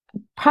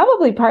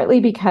 probably partly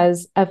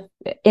because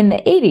in the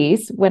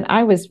 80s, when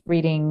I was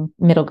reading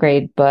middle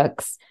grade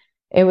books,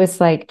 it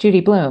was like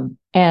Judy Blume,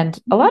 and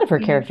a lot of her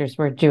characters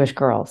were Jewish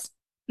girls.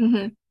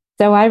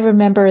 So I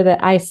remember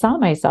that I saw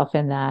myself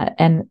in that,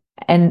 and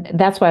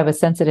that's why I was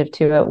sensitive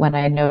to it when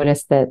I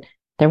noticed that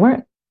there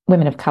weren't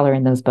women of color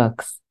in those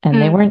books, and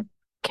they weren't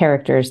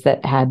characters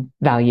that had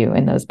value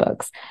in those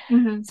books.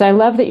 So I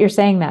love that you're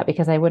saying that,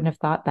 because I wouldn't have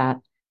thought that.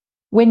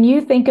 When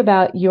you think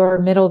about your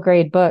middle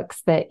grade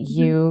books that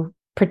you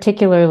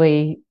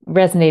particularly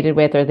resonated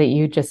with, or that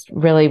you just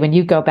really, when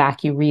you go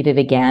back, you read it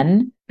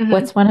again,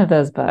 what's one of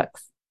those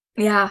books?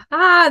 Yeah.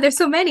 There's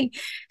so many.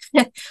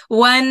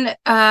 One that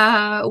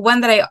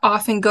I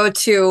often go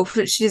to,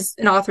 she's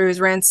an author who's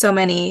written so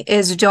many,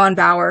 is Joan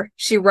Bauer.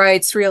 She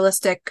writes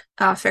realistic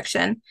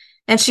fiction,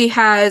 and she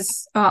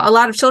has a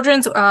lot of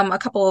children's, a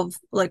couple of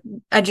like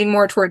edging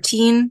more toward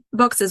teen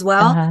books as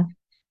well.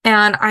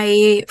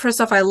 And first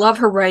off, I love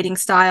her writing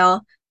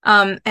style.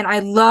 And I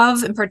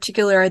love in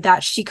particular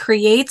that she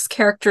creates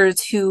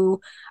characters who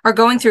are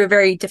going through a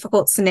very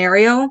difficult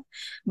scenario,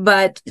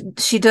 but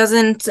she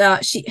doesn't,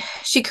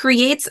 she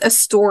creates a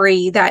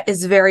story that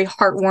is very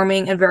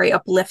heartwarming and very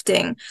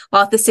uplifting,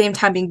 while at the same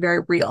time being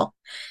very real.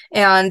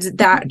 And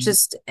that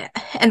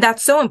and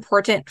that's so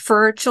important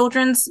for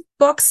children's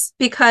books,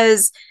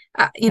 because,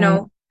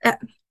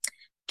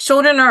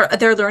 children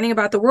they're learning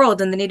about the world,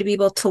 and they need to be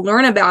able to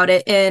learn about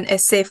it in a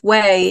safe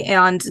way,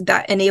 and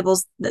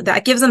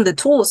that gives them the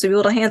tools to be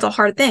able to handle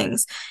hard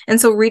things.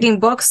 And so reading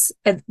books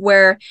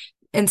where,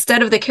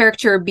 instead of the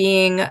character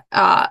being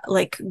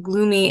like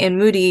gloomy and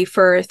moody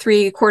for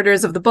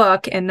 3/4 of the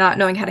book and not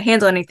knowing how to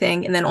handle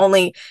anything, and then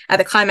only at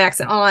the climax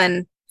and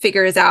on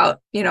figures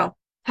out,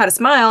 how to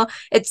smile,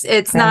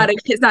 it's not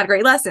a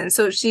great lesson.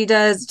 So she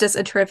does just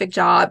a terrific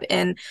job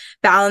in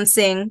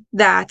balancing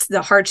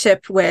the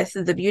hardship with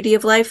the beauty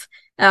of life,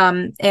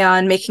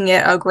 and making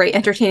it a great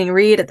entertaining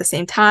read at the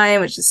same time,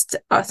 which is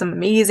some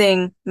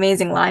amazing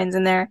lines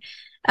in there.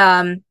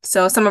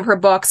 So some of her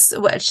books,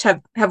 which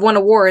have won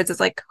awards, is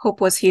like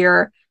Hope Was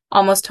Here,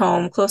 Almost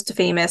Home, Close to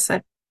Famous.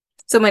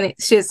 So many.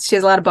 She has a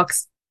lot of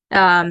books.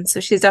 So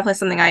she's definitely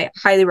something I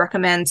highly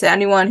recommend to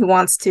anyone who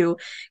wants to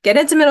get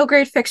into middle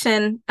grade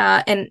fiction.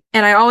 And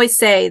I always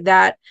say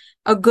that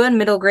a good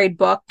middle grade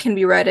book can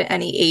be read at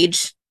any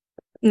age,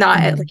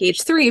 not at like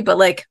age 3, but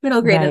like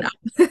middle grade and up.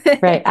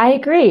 Right. I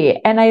agree.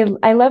 And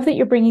I love that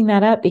you're bringing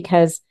that up,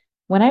 because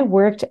when I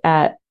worked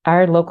at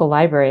our local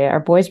library, our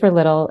boys were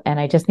little and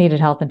I just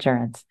needed health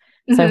insurance.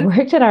 So I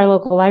worked at our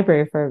local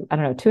library for, I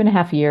don't know,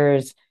 2.5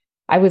 years.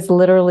 I was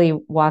literally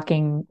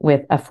walking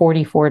with a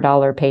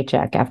 $44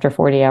 paycheck after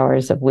 40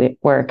 hours of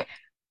work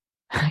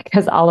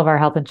because all of our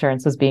health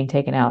insurance was being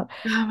taken out.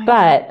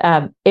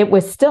 But it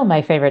was still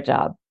my favorite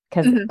job,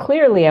 because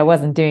clearly I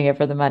wasn't doing it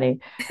for the money.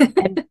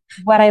 And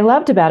what I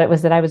loved about it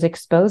was that I was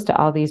exposed to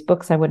all these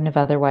books I wouldn't have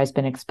otherwise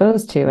been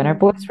exposed to. And our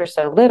boys were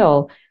so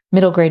little,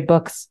 middle grade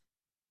books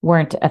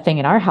weren't a thing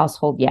in our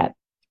household yet.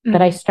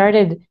 But I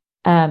started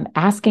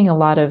asking a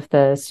lot of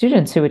the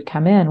students who would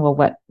come in, well,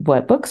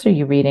 what books are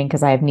you reading?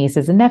 Because I have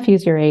nieces and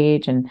nephews your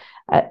age, and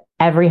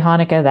every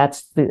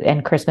Hanukkah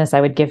and Christmas,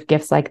 I would give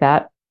gifts like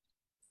that.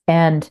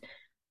 And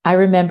I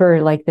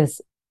remember like this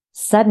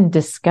sudden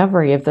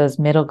discovery of those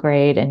middle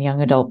grade and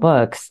young adult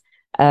books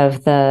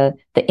of the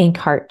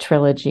Inkheart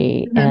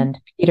trilogy and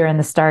Peter and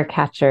the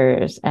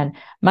Starcatchers. And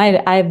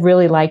I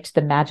really liked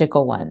the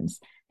magical ones.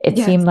 It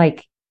seemed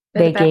like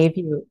they gave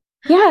you,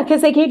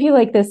 because they gave you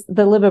like the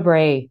Libba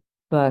Bray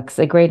books,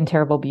 A Great and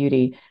Terrible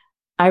Beauty.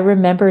 I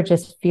remember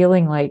just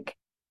feeling like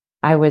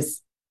I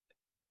was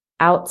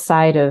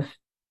outside of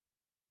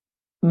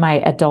my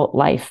adult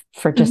life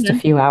for just a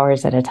few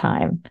hours at a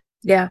time.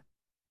 Yeah.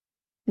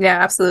 Yeah,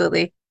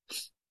 absolutely.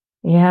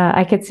 Yeah,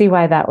 I could see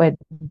why that would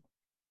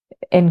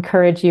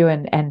encourage you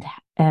and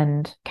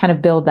kind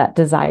of build that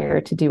desire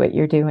to do what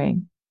you're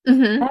doing.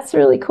 That's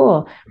really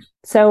cool.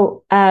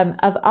 So,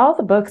 of all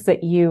the books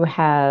that you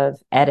have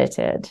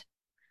edited,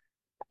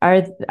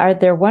 are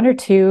there one or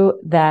two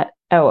that,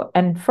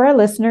 and for our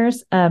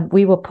listeners,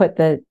 we will put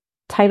the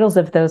titles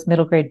of those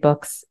middle grade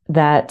books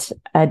that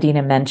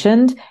Dina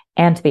mentioned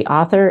and the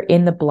author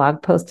in the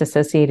blog post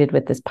associated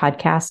with this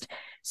podcast,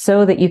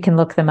 so that you can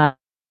look them up,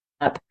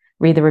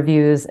 read the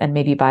reviews, and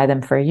maybe buy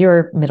them for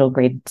your middle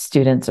grade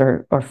students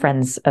or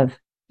friends'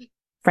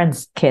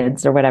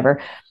 kids or whatever.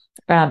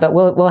 But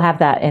we'll have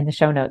that in the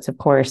show notes, of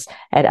course,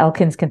 at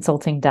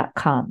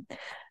elkinsconsulting.com.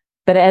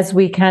 But as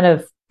we kind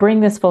of bring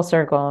this full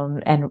circle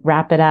and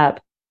wrap it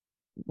up,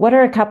 what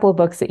are a couple of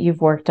books that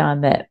you've worked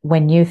on that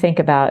when you think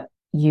about,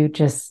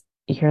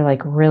 you're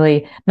like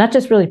really, not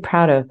just really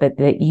proud of, but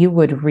that you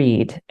would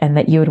read and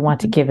that you would want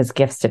to give as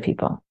gifts to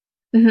people?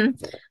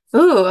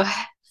 Ooh.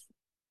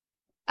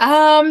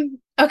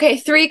 Okay,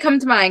 3 come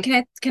to mind.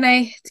 Can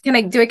I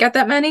do I get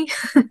that many?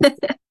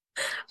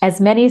 As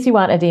many as you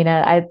want,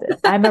 Adina.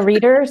 I'm a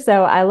reader,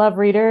 so I love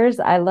readers.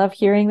 I love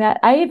hearing that.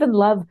 I even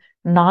love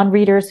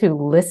non-readers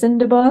who listen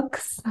to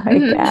books.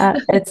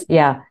 I'm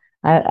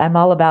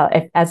all about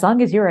as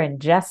long as you're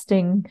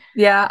ingesting.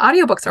 Yeah,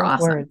 audiobooks are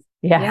awesome. Words.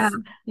 Yes.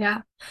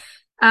 Yeah.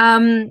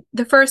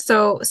 The first,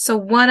 so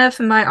one of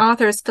my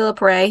authors,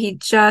 Philip Ray, he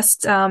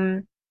just he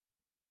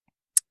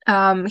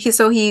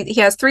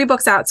has 3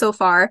 books out so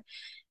far,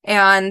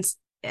 and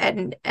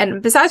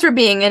besides for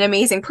being an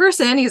amazing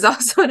person, he's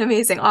also an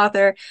amazing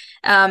author.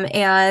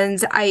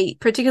 And I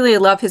particularly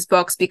love his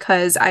books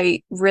because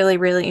I really,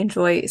 really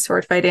enjoy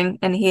sword fighting,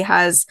 and he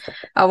has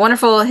a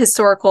wonderful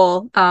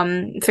historical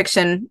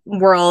fiction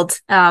world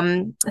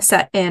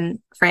set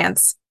in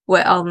France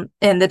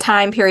in the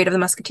time period of the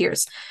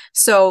Musketeers.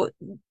 So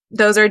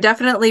those are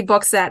definitely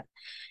books that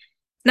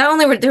not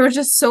only were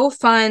just so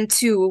fun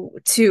to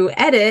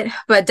edit,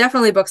 but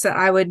definitely books that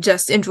I would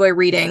just enjoy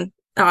reading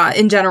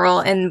in general.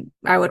 And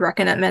I would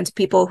recommend to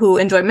people who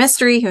enjoy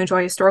mystery, who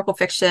enjoy historical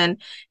fiction,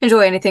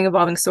 enjoy anything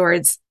involving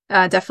swords.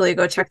 Definitely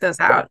go check those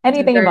out.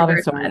 Anything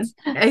involving swords.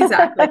 Fun.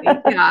 Exactly.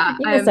 Yeah.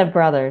 You must have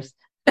brothers.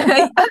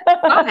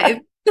 5.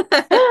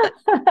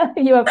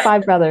 You have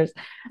 5 brothers.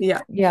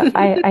 Yeah.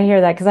 I hear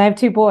that because I have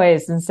 2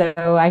 boys, and so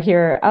I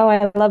hear, oh,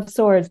 I love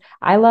swords.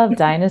 I love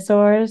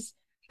dinosaurs,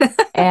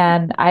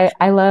 and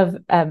I love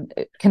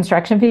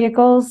construction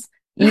vehicles.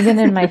 Even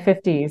in my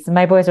 50s,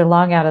 my boys are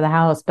long out of the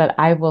house, but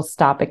I will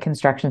stop at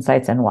construction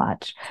sites and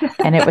watch.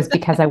 And it was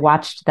because I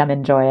watched them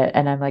enjoy it,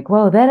 and I'm like,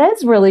 whoa, that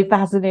is really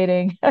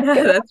fascinating.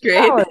 That's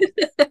great.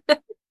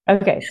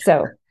 Okay,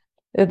 so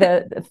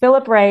the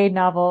Philip Ray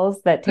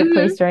novels that take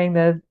place during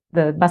the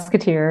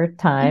Musketeer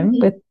time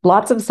with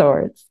lots of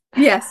swords.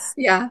 Yes.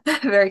 Yeah.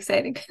 Very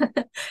exciting.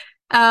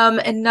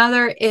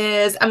 Another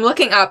is, I'm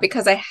looking up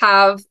because I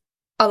have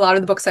a lot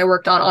of the books I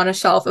worked on a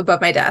shelf above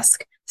my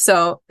desk.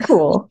 So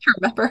cool. I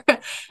remember.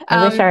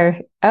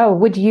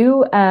 Would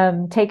you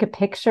take a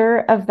picture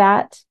of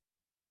that?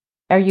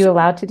 Are you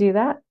allowed to do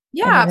that?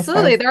 Yeah,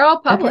 absolutely. They're all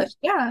published.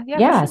 Okay.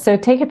 Yeah. Sure. So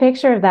take a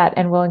picture of that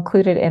and we'll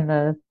include it in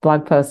the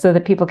blog post so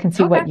that people can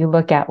see what you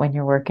look at when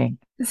you're working.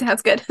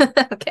 Sounds good.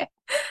 Okay.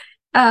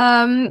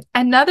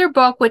 Another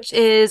book, which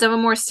is of a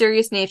more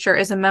serious nature,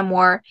 is a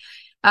memoir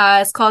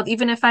It's called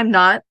Even If I'm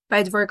Not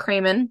by Devorah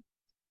Kramen.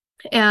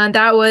 And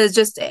that was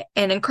just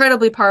an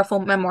incredibly powerful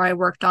memoir I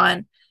worked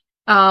on,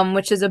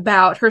 which is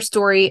about her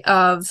story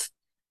of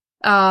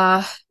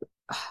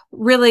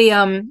really,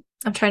 I'm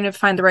trying to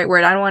find the right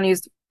word. I don't want to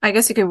use, I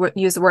guess you could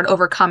use the word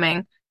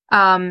overcoming,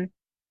 or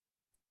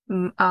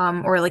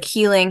like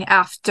healing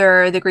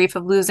after the grief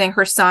of losing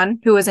her son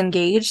who was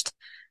engaged.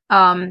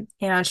 And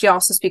she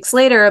also speaks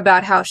later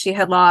about how she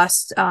had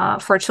lost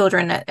 4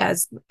 children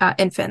as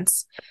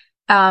infants.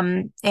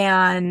 And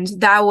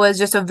that was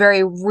just a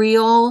very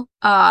real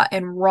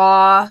and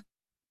raw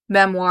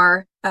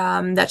memoir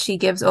that she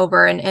gives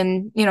over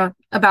and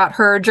about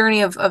her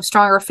journey of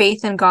stronger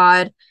faith in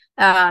God,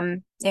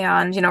 and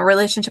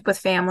relationship with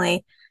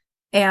family.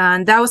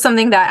 And that was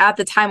something that at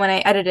the time when I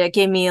edited it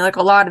gave me like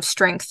a lot of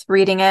strength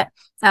reading it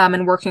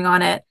and working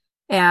on it.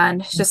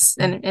 And just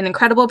an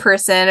incredible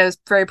person. I was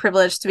very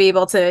privileged to be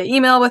able to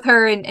email with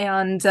her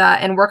and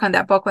work on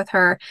that book with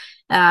her.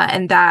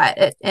 And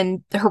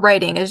her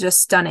writing is just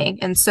stunning.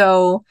 And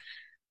so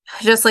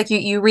just like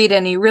you read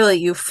it and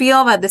you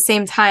feel at the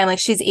same time, like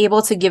she's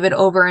able to give it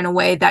over in a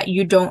way that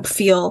you don't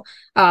feel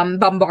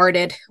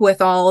bombarded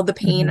with all the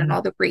pain and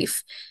all the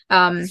grief,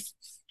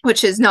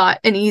 which is not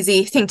an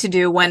easy thing to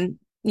do when,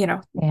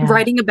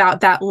 writing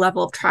about that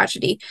level of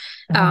tragedy.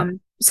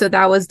 So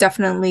that was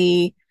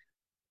definitely,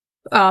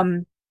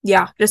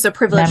 just a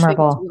privilege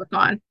memorable to work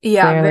on.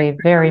 Yeah. Very,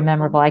 very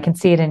memorable. I can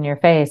see it in your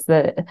face.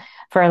 That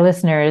for our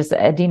listeners,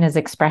 Adina's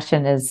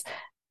expression is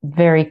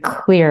very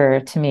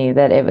clear to me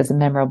that it was a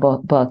memorable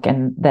book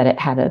and that it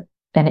had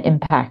an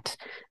impact.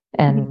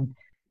 And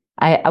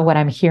what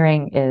I'm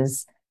hearing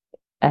is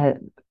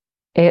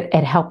it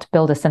helped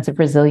build a sense of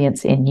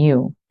resilience in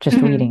you just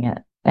reading it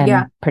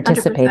and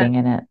participating 100%.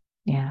 In it.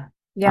 Yeah.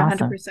 Yeah.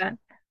 Awesome. 100%.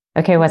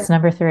 Okay. What's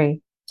number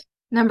 3?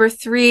 Number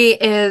 3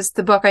 is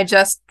the book I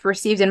just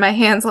received in my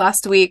hands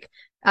last week.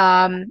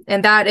 And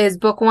that is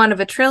book 1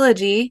 of a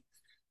trilogy.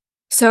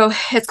 So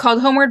it's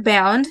called Homeward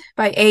Bound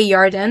by A.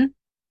 Yarden.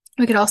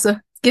 We could also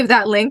give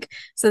that link.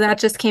 So that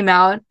just came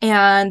out.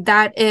 And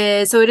it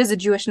is a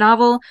Jewish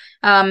novel.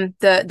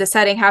 The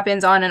setting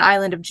happens on an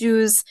island of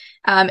Jews.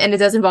 And it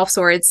does involve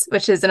swords,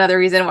 which is another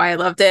reason why I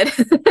loved it.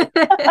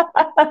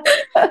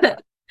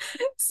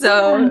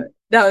 So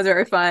that was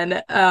very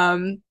fun.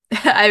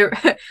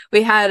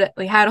 We had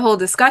a whole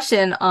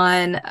discussion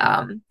on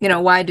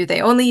why do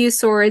they only use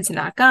swords and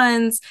not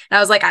guns, and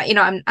I was like,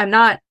 I'm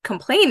not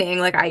complaining,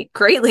 like I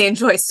greatly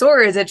enjoy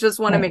swords. I just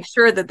want to make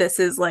sure that this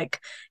is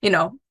like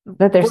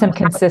that there's some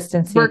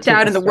consistency worked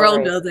out in the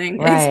world building.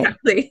 Right.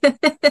 Exactly.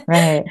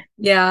 Right.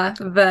 Yeah,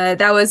 but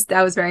that was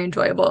very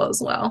enjoyable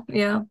as well.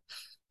 Yeah.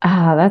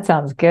 That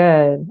sounds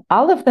good.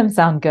 All of them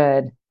sound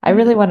good. I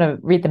really want to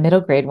read the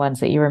middle grade ones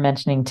that you were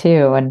mentioning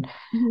too. And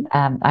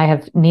I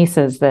have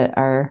nieces that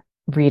are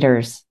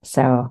readers.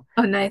 So.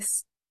 Oh,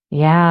 nice.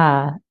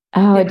 Yeah.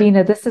 Oh, yeah.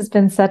 Adina, this has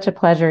been such a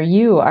pleasure.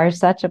 You are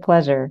such a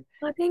pleasure.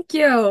 Well, thank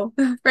you.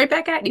 Right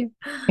back at you.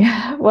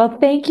 Well,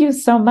 thank you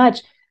so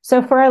much.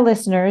 So for our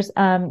listeners,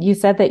 you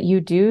said that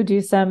you do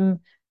some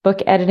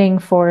book editing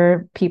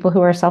for people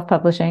who are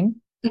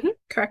self-publishing.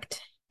 Correct.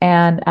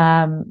 And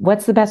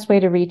what's the best way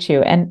to reach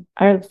you? And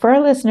for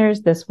our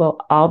listeners, this will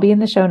all be in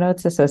the show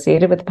notes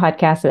associated with the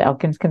podcast at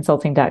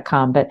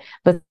elkinsconsulting.com, but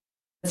let's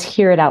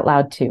hear it out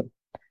loud too.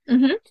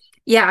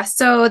 Yeah.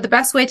 So the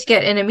best way to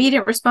get an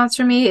immediate response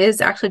from me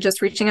is actually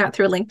just reaching out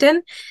through LinkedIn.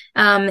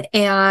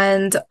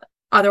 And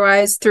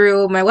otherwise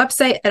through my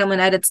website,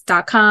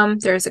 edelmanedits.com.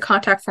 There's a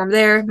contact form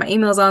there. My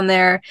email's on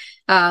there.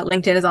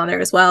 LinkedIn is on there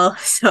as well.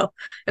 So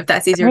if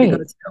that's easier to go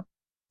to,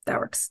 that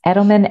works.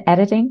 Edelman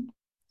Editing?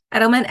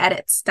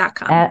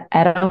 EdelmanEdits.com.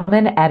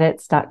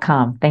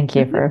 EdelmanEdits.com. Thank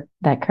you for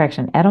that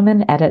correction.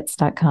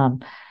 EdelmanEdits.com.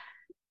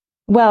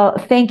 Well,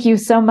 thank you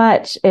so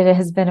much. It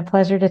has been a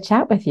pleasure to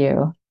chat with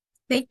you.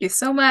 Thank you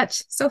so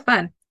much. So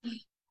fun.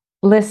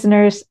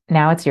 Listeners,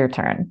 now it's your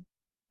turn.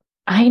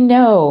 I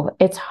know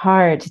it's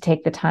hard to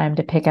take the time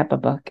to pick up a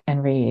book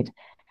and read.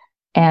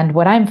 And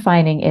what I'm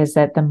finding is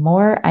that the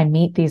more I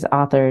meet these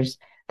authors,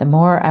 the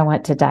more I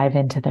want to dive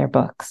into their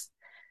books.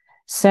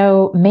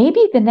 So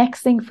maybe the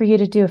next thing for you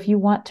to do if you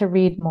want to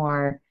read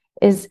more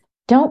is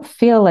don't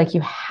feel like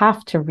you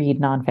have to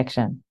read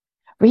nonfiction.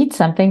 Read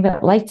something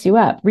that lights you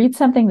up. Read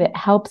something that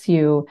helps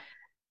you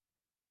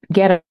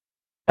get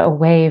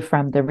away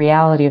from the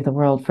reality of the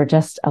world for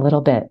just a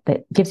little bit,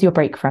 that gives you a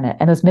break from it.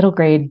 And those middle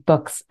grade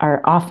books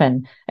are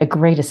often a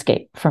great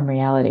escape from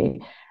reality.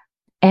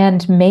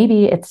 And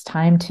maybe it's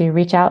time to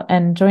reach out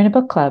and join a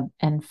book club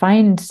and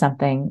find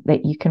something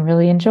that you can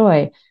really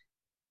enjoy.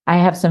 I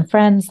have some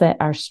friends that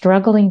are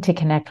struggling to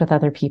connect with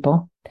other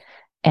people,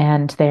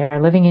 and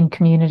they're living in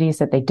communities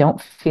that they don't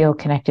feel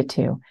connected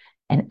to.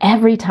 And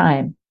every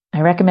time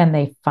I recommend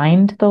they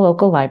find the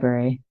local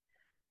library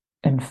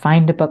and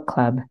find a book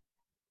club.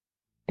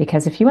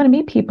 Because if you want to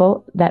meet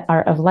people that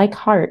are of like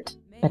heart,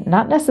 but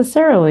not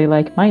necessarily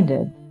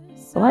like-minded,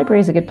 the library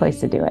is a good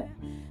place to do it.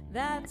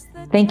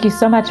 Thank you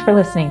so much for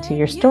listening to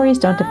Your Stories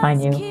Don't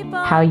Define You,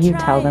 How You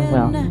Tell Them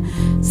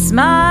Will.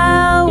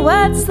 Smile,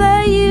 what's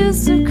the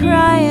use of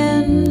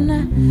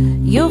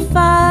crying? you'll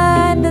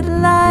find that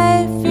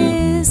life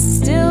is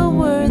still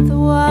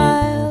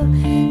worthwhile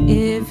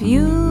if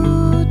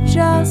you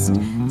just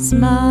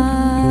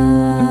smile.